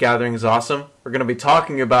Grand Geek Gathering is awesome. We're going to be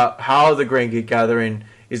talking about how the Grand Geek Gathering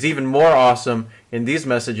is even more awesome in these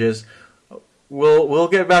messages. We'll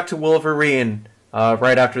get back to Wolverine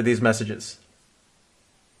right after these messages.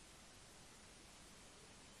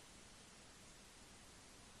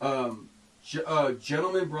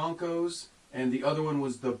 Gentleman Broncos, and the other one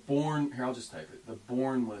was the Born... Here, I'll just type it. The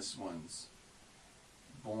Bornless ones.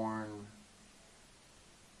 Bornless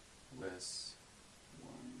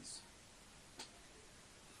ones.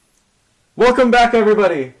 Welcome back,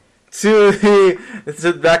 everybody,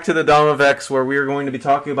 back to the Dom of X, where we are going to be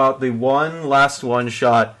talking about the last one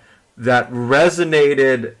shot that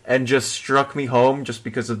resonated and just struck me home just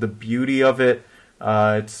because of the beauty of it.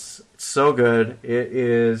 It's so good. It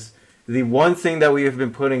is the one thing that we have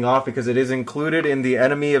been putting off because it is included in the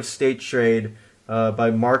Enemy of State trade by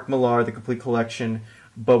Mark Millar, the complete collection,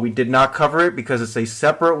 but we did not cover it because it's a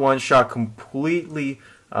separate one-shot, completely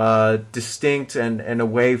distinct and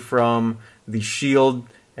away from the Shield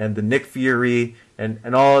and the Nick Fury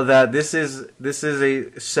and all of that. This is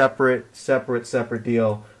a separate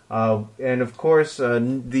deal. And of course,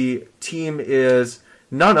 the team is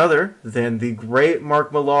none other than the great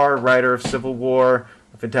Mark Millar, writer of Civil War,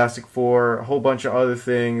 Fantastic Four, a whole bunch of other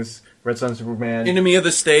things, Red Son Superman, Enemy of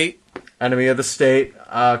the State,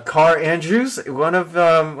 Carr Andrews, one of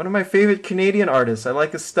my favorite Canadian artists. I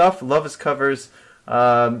like his stuff, love his covers.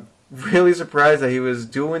 Really surprised that he was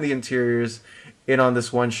doing the interiors in on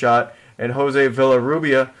this one shot, and Jose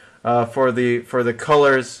Villarrubia for the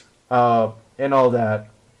colors and all that.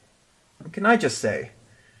 Can I just say,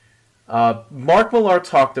 Mark Millar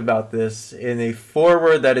talked about this in a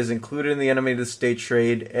foreword that is included in the Enemy of the State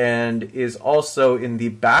trade and is also in the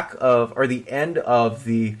back of, or the end of,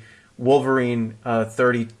 the Wolverine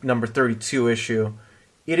number 32 issue.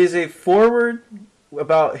 It is a foreword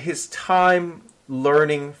about his time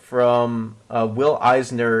learning from Will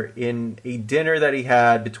Eisner in a dinner that he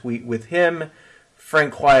had with him,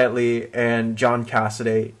 Frank Quietly, and John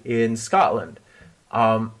Cassaday in Scotland.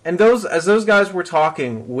 And as those guys were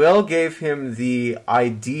talking, Will gave him the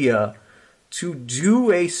idea to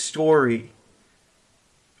do a story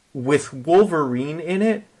with Wolverine in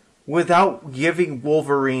it without giving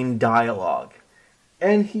Wolverine dialogue.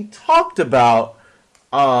 And he talked about,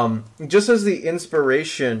 just as the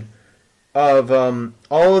inspiration of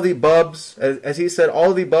all of the bubs, as he said,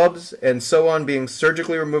 all of the bubs and so on being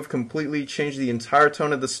surgically removed completely changed the entire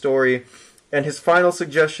tone of the story. And his final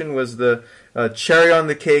suggestion was the cherry on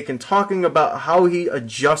the cake, and talking about how he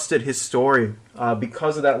adjusted his story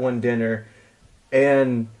because of that one dinner.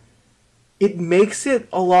 And it makes it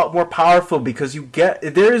a lot more powerful because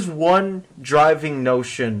there is one driving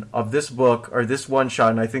notion of this book or this one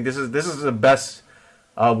shot, and I think this is the best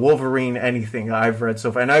Wolverine anything I've read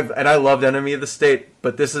so far. And I loved Enemy of the State,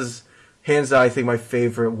 but this is hands down I think my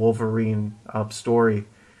favorite Wolverine story.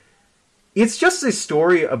 It's just a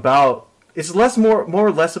story about. It's more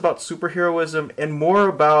or less about superheroism and more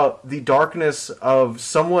about the darkness of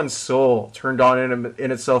someone's soul turned on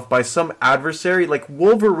in itself by some adversary. Like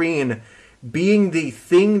Wolverine being the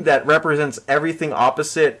thing that represents everything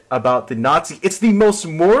opposite about the Nazi. It's the most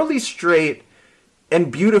morally straight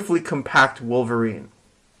and beautifully compact Wolverine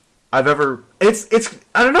I've ever. It's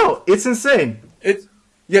I don't know. It's insane.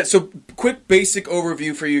 Yeah, so quick basic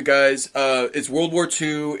overview for you guys. It's World War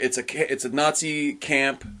II. It's a Nazi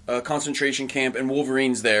camp, concentration camp, and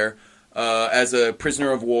Wolverine's there as a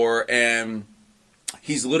prisoner of war, and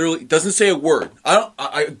he's literally doesn't say a word.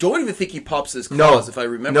 I don't even think he pops his claws, if I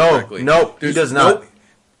remember correctly. No, he does not.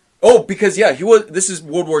 Because he was. This is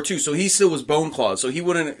World War II, so he still was bone claws, so he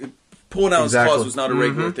wouldn't pulling out his claws was not a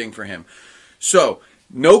regular thing for him. So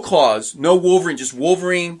no claws, no Wolverine,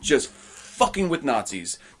 just fucking with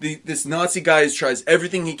Nazis. This Nazi guy tries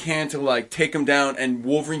everything he can to like take him down, and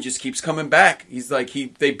Wolverine just keeps coming back. He's like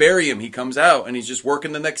they bury him, he comes out, and he's just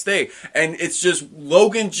working the next day. And it's just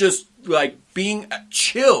Logan just like being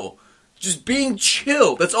chill. Just being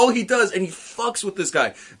chill. That's all he does, and he fucks with this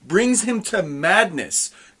guy. Brings him to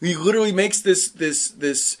madness. He literally makes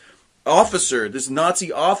this officer, this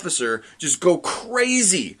Nazi officer, just go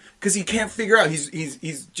crazy because he can't figure out. He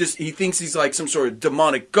thinks he's like some sort of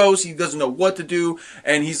demonic ghost. He doesn't know what to do,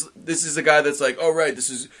 and this is a guy that's like, all right, this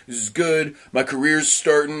is good. My career's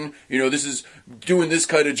starting. This is doing this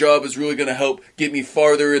kind of job is really going to help get me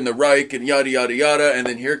farther in the Reich and yada yada yada. And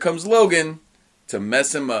then here comes Logan to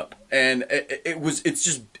mess him up, and it was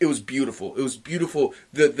beautiful. It was beautiful.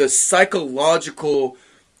 The psychological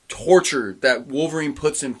torture that Wolverine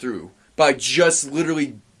puts him through by just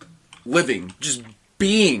literally living, just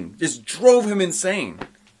being, just drove him insane.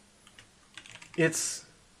 It's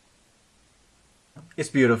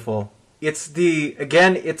beautiful. It's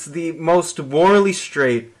the most morally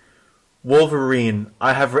straight Wolverine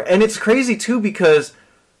I have and it's crazy too because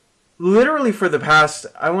literally for the past,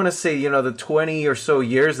 I want to say, the 20 or so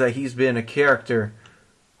years that he's been a character,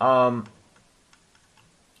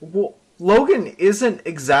 Logan isn't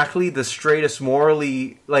exactly the straightest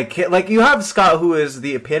morally, like you have Scott, who is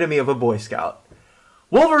the epitome of a Boy Scout.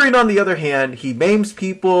 Wolverine, on the other hand, he maims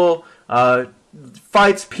people,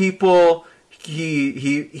 fights people,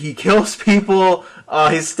 he kills people,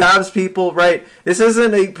 he stabs people. Right? This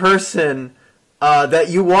isn't a person that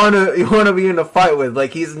you wanna be in a fight with.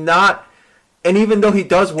 Like, he's not, and even though he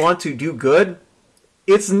does want to do good,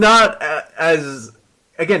 it's not as.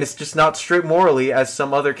 Again, it's just not straight morally as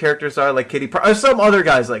some other characters are, like Kitty Pryde, or some other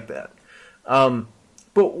guys like that.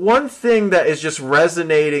 But one thing that is just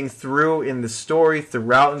resonating through in the story,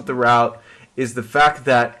 throughout and throughout, is the fact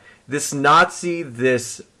that this Nazi,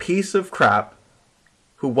 this piece of crap,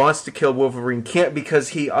 who wants to kill Wolverine, can't because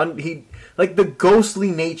he like the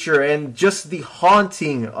ghostly nature and just the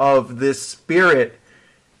haunting of this spirit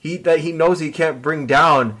that he knows he can't bring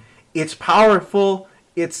down. It's powerful.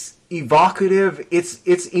 It's evocative.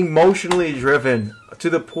 It's emotionally driven to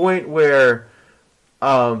the point where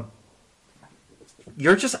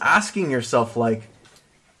you're just asking yourself, like,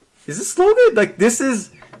 is this Logan? Like, is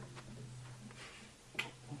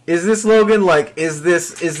this Logan? Like, is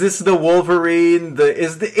this the Wolverine?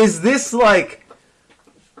 Is this like,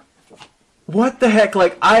 what the heck?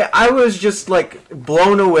 Like, I was just like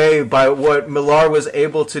blown away by what Millar was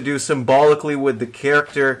able to do symbolically with the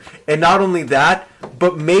character, and not only that,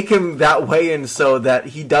 but make him that way, and so that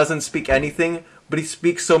he doesn't speak anything, but he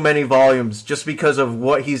speaks so many volumes just because of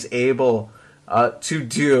what he's able to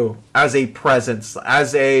do as a presence,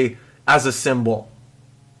 as a symbol.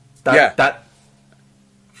 That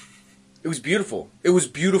it was beautiful. It was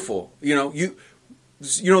beautiful.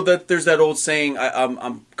 That there's that old saying.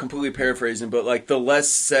 I'm completely paraphrasing, but like the less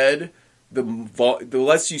said, the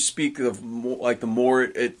less you speak, the more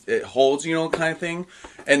it holds. Kind of thing.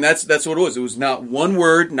 And that's what it was. It was not one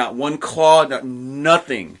word, not one claw,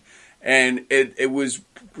 nothing. And it was.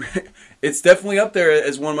 It's definitely up there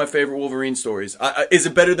as one of my favorite Wolverine stories. Is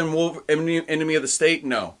it better than Enemy of the State?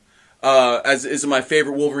 No. Is it my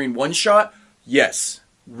favorite Wolverine one shot? Yes,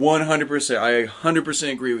 100%. I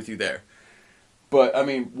 100% agree with you there. But I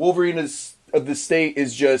mean, Wolverine of the State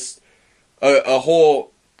is just a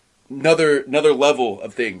whole another level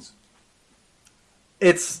of things.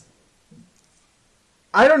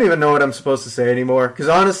 I don't even know what I'm supposed to say anymore, because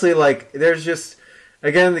honestly, like, there's just,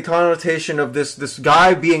 again, the connotation of this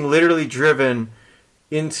guy being literally driven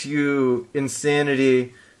into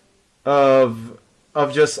insanity of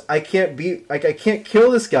just, I can't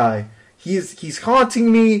kill this guy. He's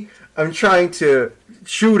haunting me. I'm trying to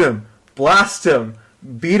shoot him, blast him,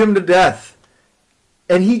 beat him to death.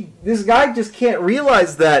 And this guy just can't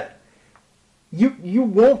realize that you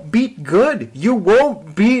won't beat good. You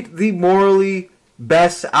won't beat the morally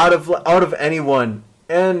best out of anyone.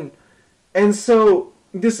 And so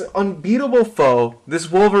this unbeatable foe,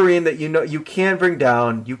 this Wolverine that you can't bring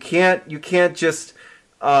down. You can't just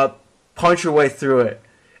punch your way through it.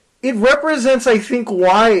 It represents, I think,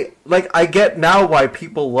 why, like, I get now why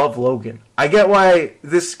people love Logan. I get why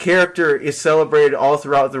this character is celebrated all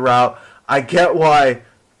throughout the route. I get why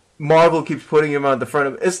Marvel keeps putting him on the front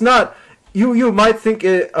of it. It's not, you might think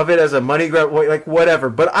of it as a money grab, like,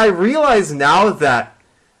 whatever, but I realize now that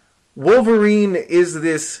Wolverine is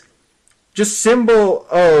this just symbol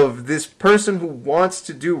of this person who wants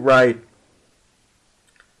to do right,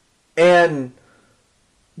 and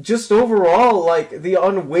just overall, like, the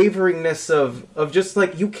unwaveringness of just,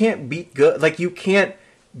 like, you can't beat good. Like, you can't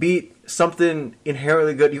beat something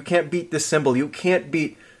inherently good. You can't beat this symbol. You can't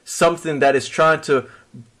beat something that is trying to,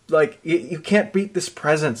 like, you can't beat this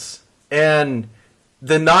presence. And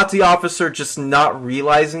the Nazi officer just not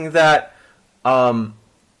realizing that,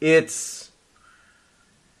 it's...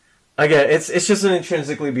 Again, it's just an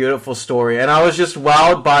intrinsically beautiful story, and I was just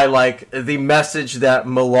wowed by, like, the message that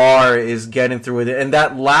Millar is getting through with it, and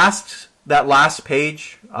that last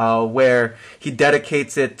page where he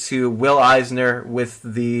dedicates it to Will Eisner with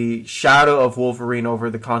the shadow of Wolverine over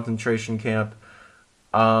the concentration camp,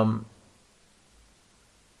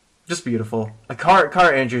 just beautiful.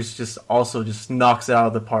 Cara Andrews just also just knocks it out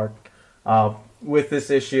of the park with this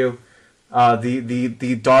issue.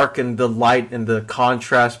 The dark and the light and the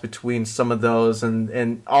contrast between some of those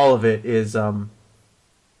and all of it is I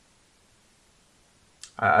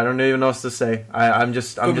don't even know what to say. I'm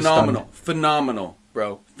just phenomenal, phenomenal,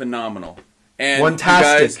 bro, phenomenal. And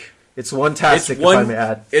one-tastic. It's one-tastic, if I may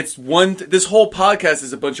add. This whole podcast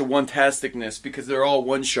is a bunch of one-tasticness because they're all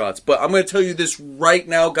one-shots. But I'm going to tell you this right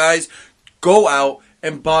now, guys. Go out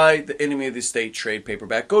and buy the Enemy of the State trade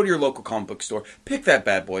paperback. Go to your local comic book store. Pick that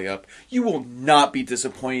bad boy up. You will not be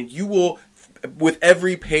disappointed. You will, with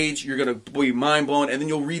every page, you're going to be mind blown. And then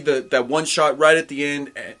you'll read that one shot right at the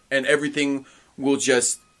end, and everything will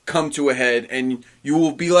just come to a head. And you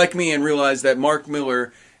will be like me and realize that Mark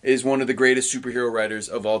Millar is one of the greatest superhero writers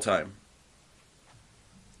of all time.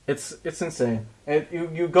 It's insane. And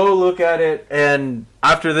you go look at it, and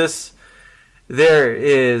after this, there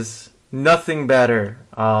is nothing better.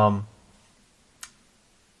 I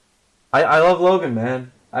love Logan,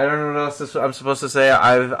 man. I don't know what else I'm supposed to say.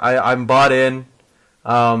 I'm bought in.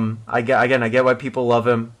 I get why people love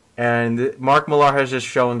him. And Mark Millar has just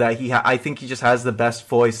shown that I think he just has the best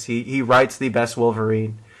voice. He writes the best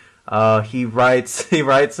Wolverine. He writes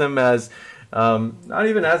him as not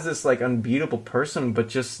even as this, like, unbeatable person, but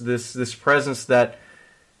just this presence that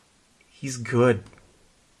he's good.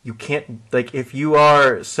 You can't, like, if you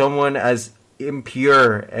are someone as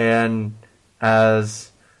impure and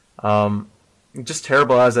as just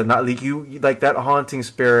terrible as that, not like you, like, that haunting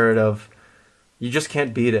spirit of, you just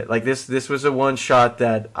can't beat it. Like, this was a one shot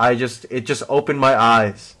that it just opened my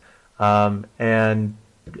eyes, and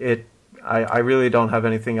I really don't have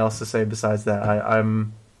anything else to say besides that.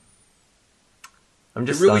 I'm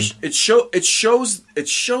just stunned. It shows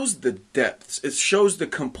the depths. It shows the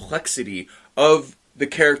complexity of the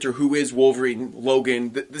character who is Wolverine,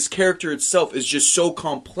 Logan. This character itself is just so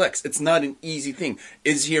complex. It's not an easy thing.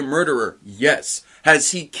 Is he a murderer? Yes.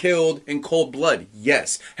 Has he killed in cold blood?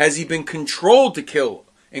 Yes. Has he been controlled to kill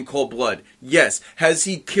in cold blood? Yes. Has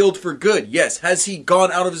he killed for good? Yes. Has he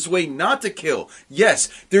gone out of his way not to kill? Yes.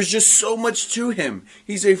 There's just so much to him.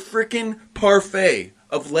 He's a freaking parfait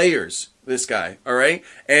of layers, this guy, all right?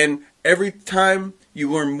 And every time you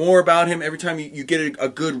learn more about him, every time you get a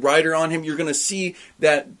good writer on him, you're going to see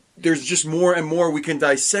that there's just more and more we can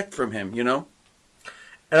dissect from him, you know?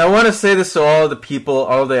 And I want to say this to all the people,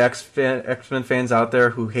 all the X-Men fans out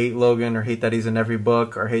there who hate Logan or hate that he's in every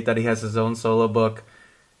book or hate that he has his own solo book.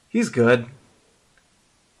 He's good.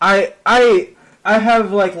 I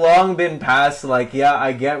have, like, long been past, like, yeah,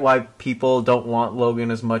 I get why people don't want Logan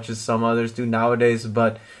as much as some others do nowadays,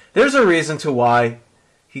 but there's a reason to why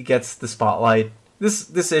he gets the spotlight.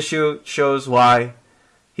 This issue shows why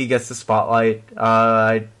he gets the spotlight.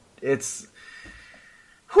 It's,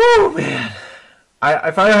 whew, man.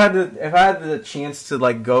 If I had the chance to,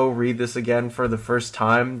 like, go read this again for the first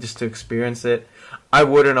time just to experience it, I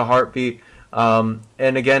would in a heartbeat. And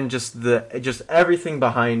again, just everything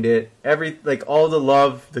behind it, like, all the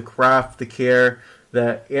love, the craft, the care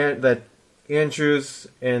that Andrews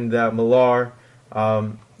and Millar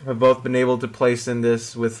have both been able to place in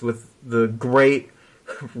this with the great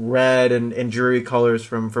red and jury colors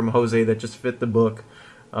from Jose that just fit the book.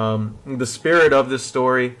 The spirit of this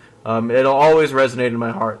story, It'll always resonate in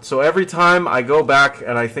my heart. So every time I go back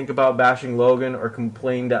and I think about bashing Logan or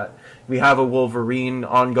complain that we have a Wolverine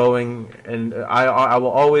ongoing, and I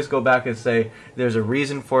will always go back and say there's a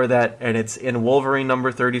reason for that, and it's in Wolverine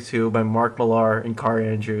number 32 by Mark Millar and Kari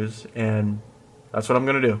Andrews, and that's what I'm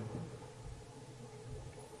going to do.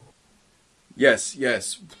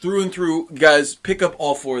 Yes, through and through, guys. Pick up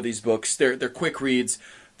all 4 of these books. They're quick reads.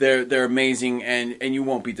 They're amazing, and you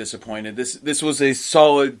won't be disappointed. This was a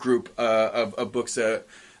solid group of books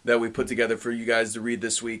that we put together for you guys to read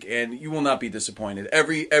this week, and you will not be disappointed.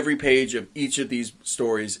 Every page of each of these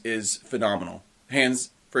stories is phenomenal,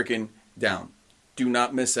 hands freaking down. Do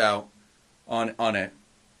not miss out on it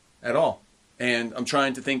at all. And I'm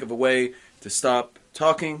trying to think of a way to stop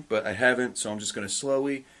talking, but I haven't, so I'm just going to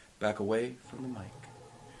slowly back away from the mic.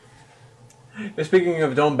 Speaking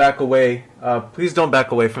of don't back away, please don't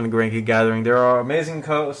back away from the Grand Geek Gathering. There are amazing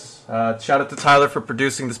hosts. Shout out to Tyler for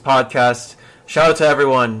producing this podcast. Shout out to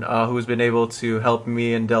everyone who's been able to help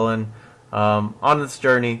me and Dylan on this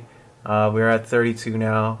journey. We're at 32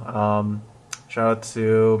 now. Shout out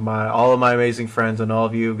to all of my amazing friends and all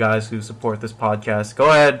of you guys who support this podcast.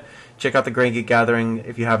 Go ahead, check out the Grand Geek Gathering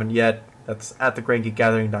if you haven't yet. That's at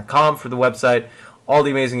thegrandgeekgathering.com for the website. All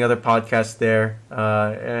the amazing other podcasts there,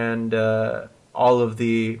 and all of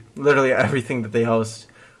literally everything that they host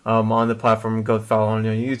on the platform. Go follow them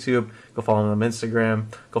on YouTube, go follow them on Instagram,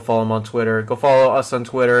 go follow them on Twitter, go follow us on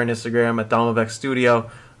Twitter and Instagram at Domovex Studio,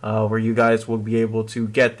 where you guys will be able to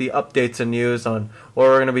get the updates and news on what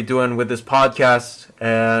we're going to be doing with this podcast.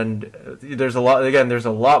 And there's a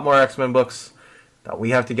lot more X-Men books that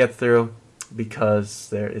we have to get through,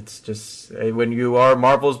 because it's just, when you are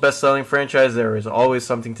Marvel's best-selling franchise, there is always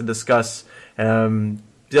something to discuss.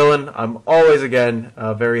 Dylan, I'm always again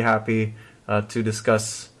very happy to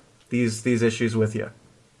discuss these issues with you.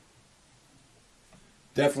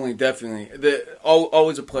 Definitely.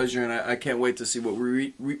 Always a pleasure, and I can't wait to see what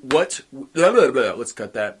let's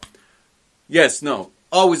cut that. Yes, no.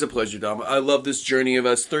 Always a pleasure, Dom. I love this journey of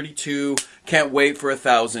us. 32. Can't wait for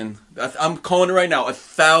 1,000. I'm calling it right now.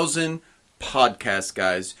 1,000 podcasts,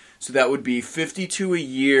 guys. So that would be 52 a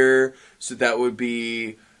year. So that would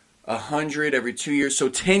be 100 every 2 years. So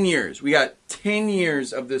 10 years. We got 10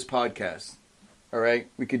 years of this podcast. All right?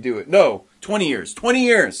 We could do it. No, 20 years. 20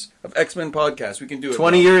 years of X-Men podcast. We can do it.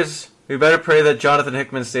 20 years. We better pray that Jonathan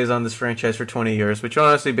Hickman stays on this franchise for 20 years, which would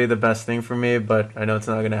honestly be the best thing for me, but I know it's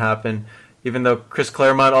not going to happen, even though Chris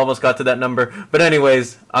Claremont almost got to that number. But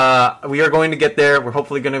anyways, we are going to get there. We're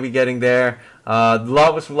hopefully going to be getting there.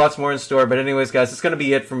 Lots more in store. But anyways, guys, that's going to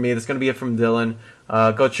be it from me. That's going to be it from Dylan.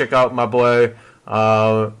 Go check out my boy.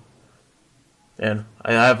 And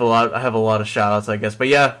I have a lot of shout outs, I guess. But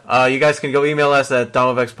yeah, you guys can go email us at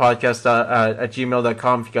domovexpodcast at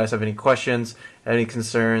gmail.com if you guys have any questions, any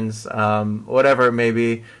concerns, whatever it may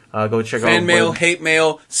be. Go check out fan mail, hate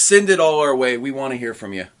mail, send it all our way. We want to hear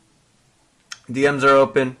from you. DMs are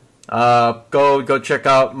open. Go check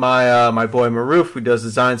out my boy Maroof, who does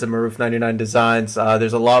designs at Maroof99 Designs.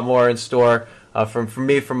 There's a lot more in store from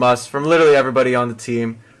me, from us, from literally everybody on the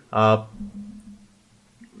team. I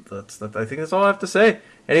think that's all I have to say.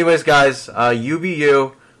 Anyways, guys, you be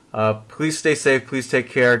you. Please stay safe. Please take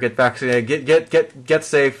care. Get vaccinated. Get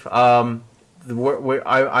safe. I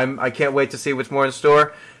can't wait to see what's more in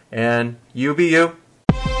store. And you be you.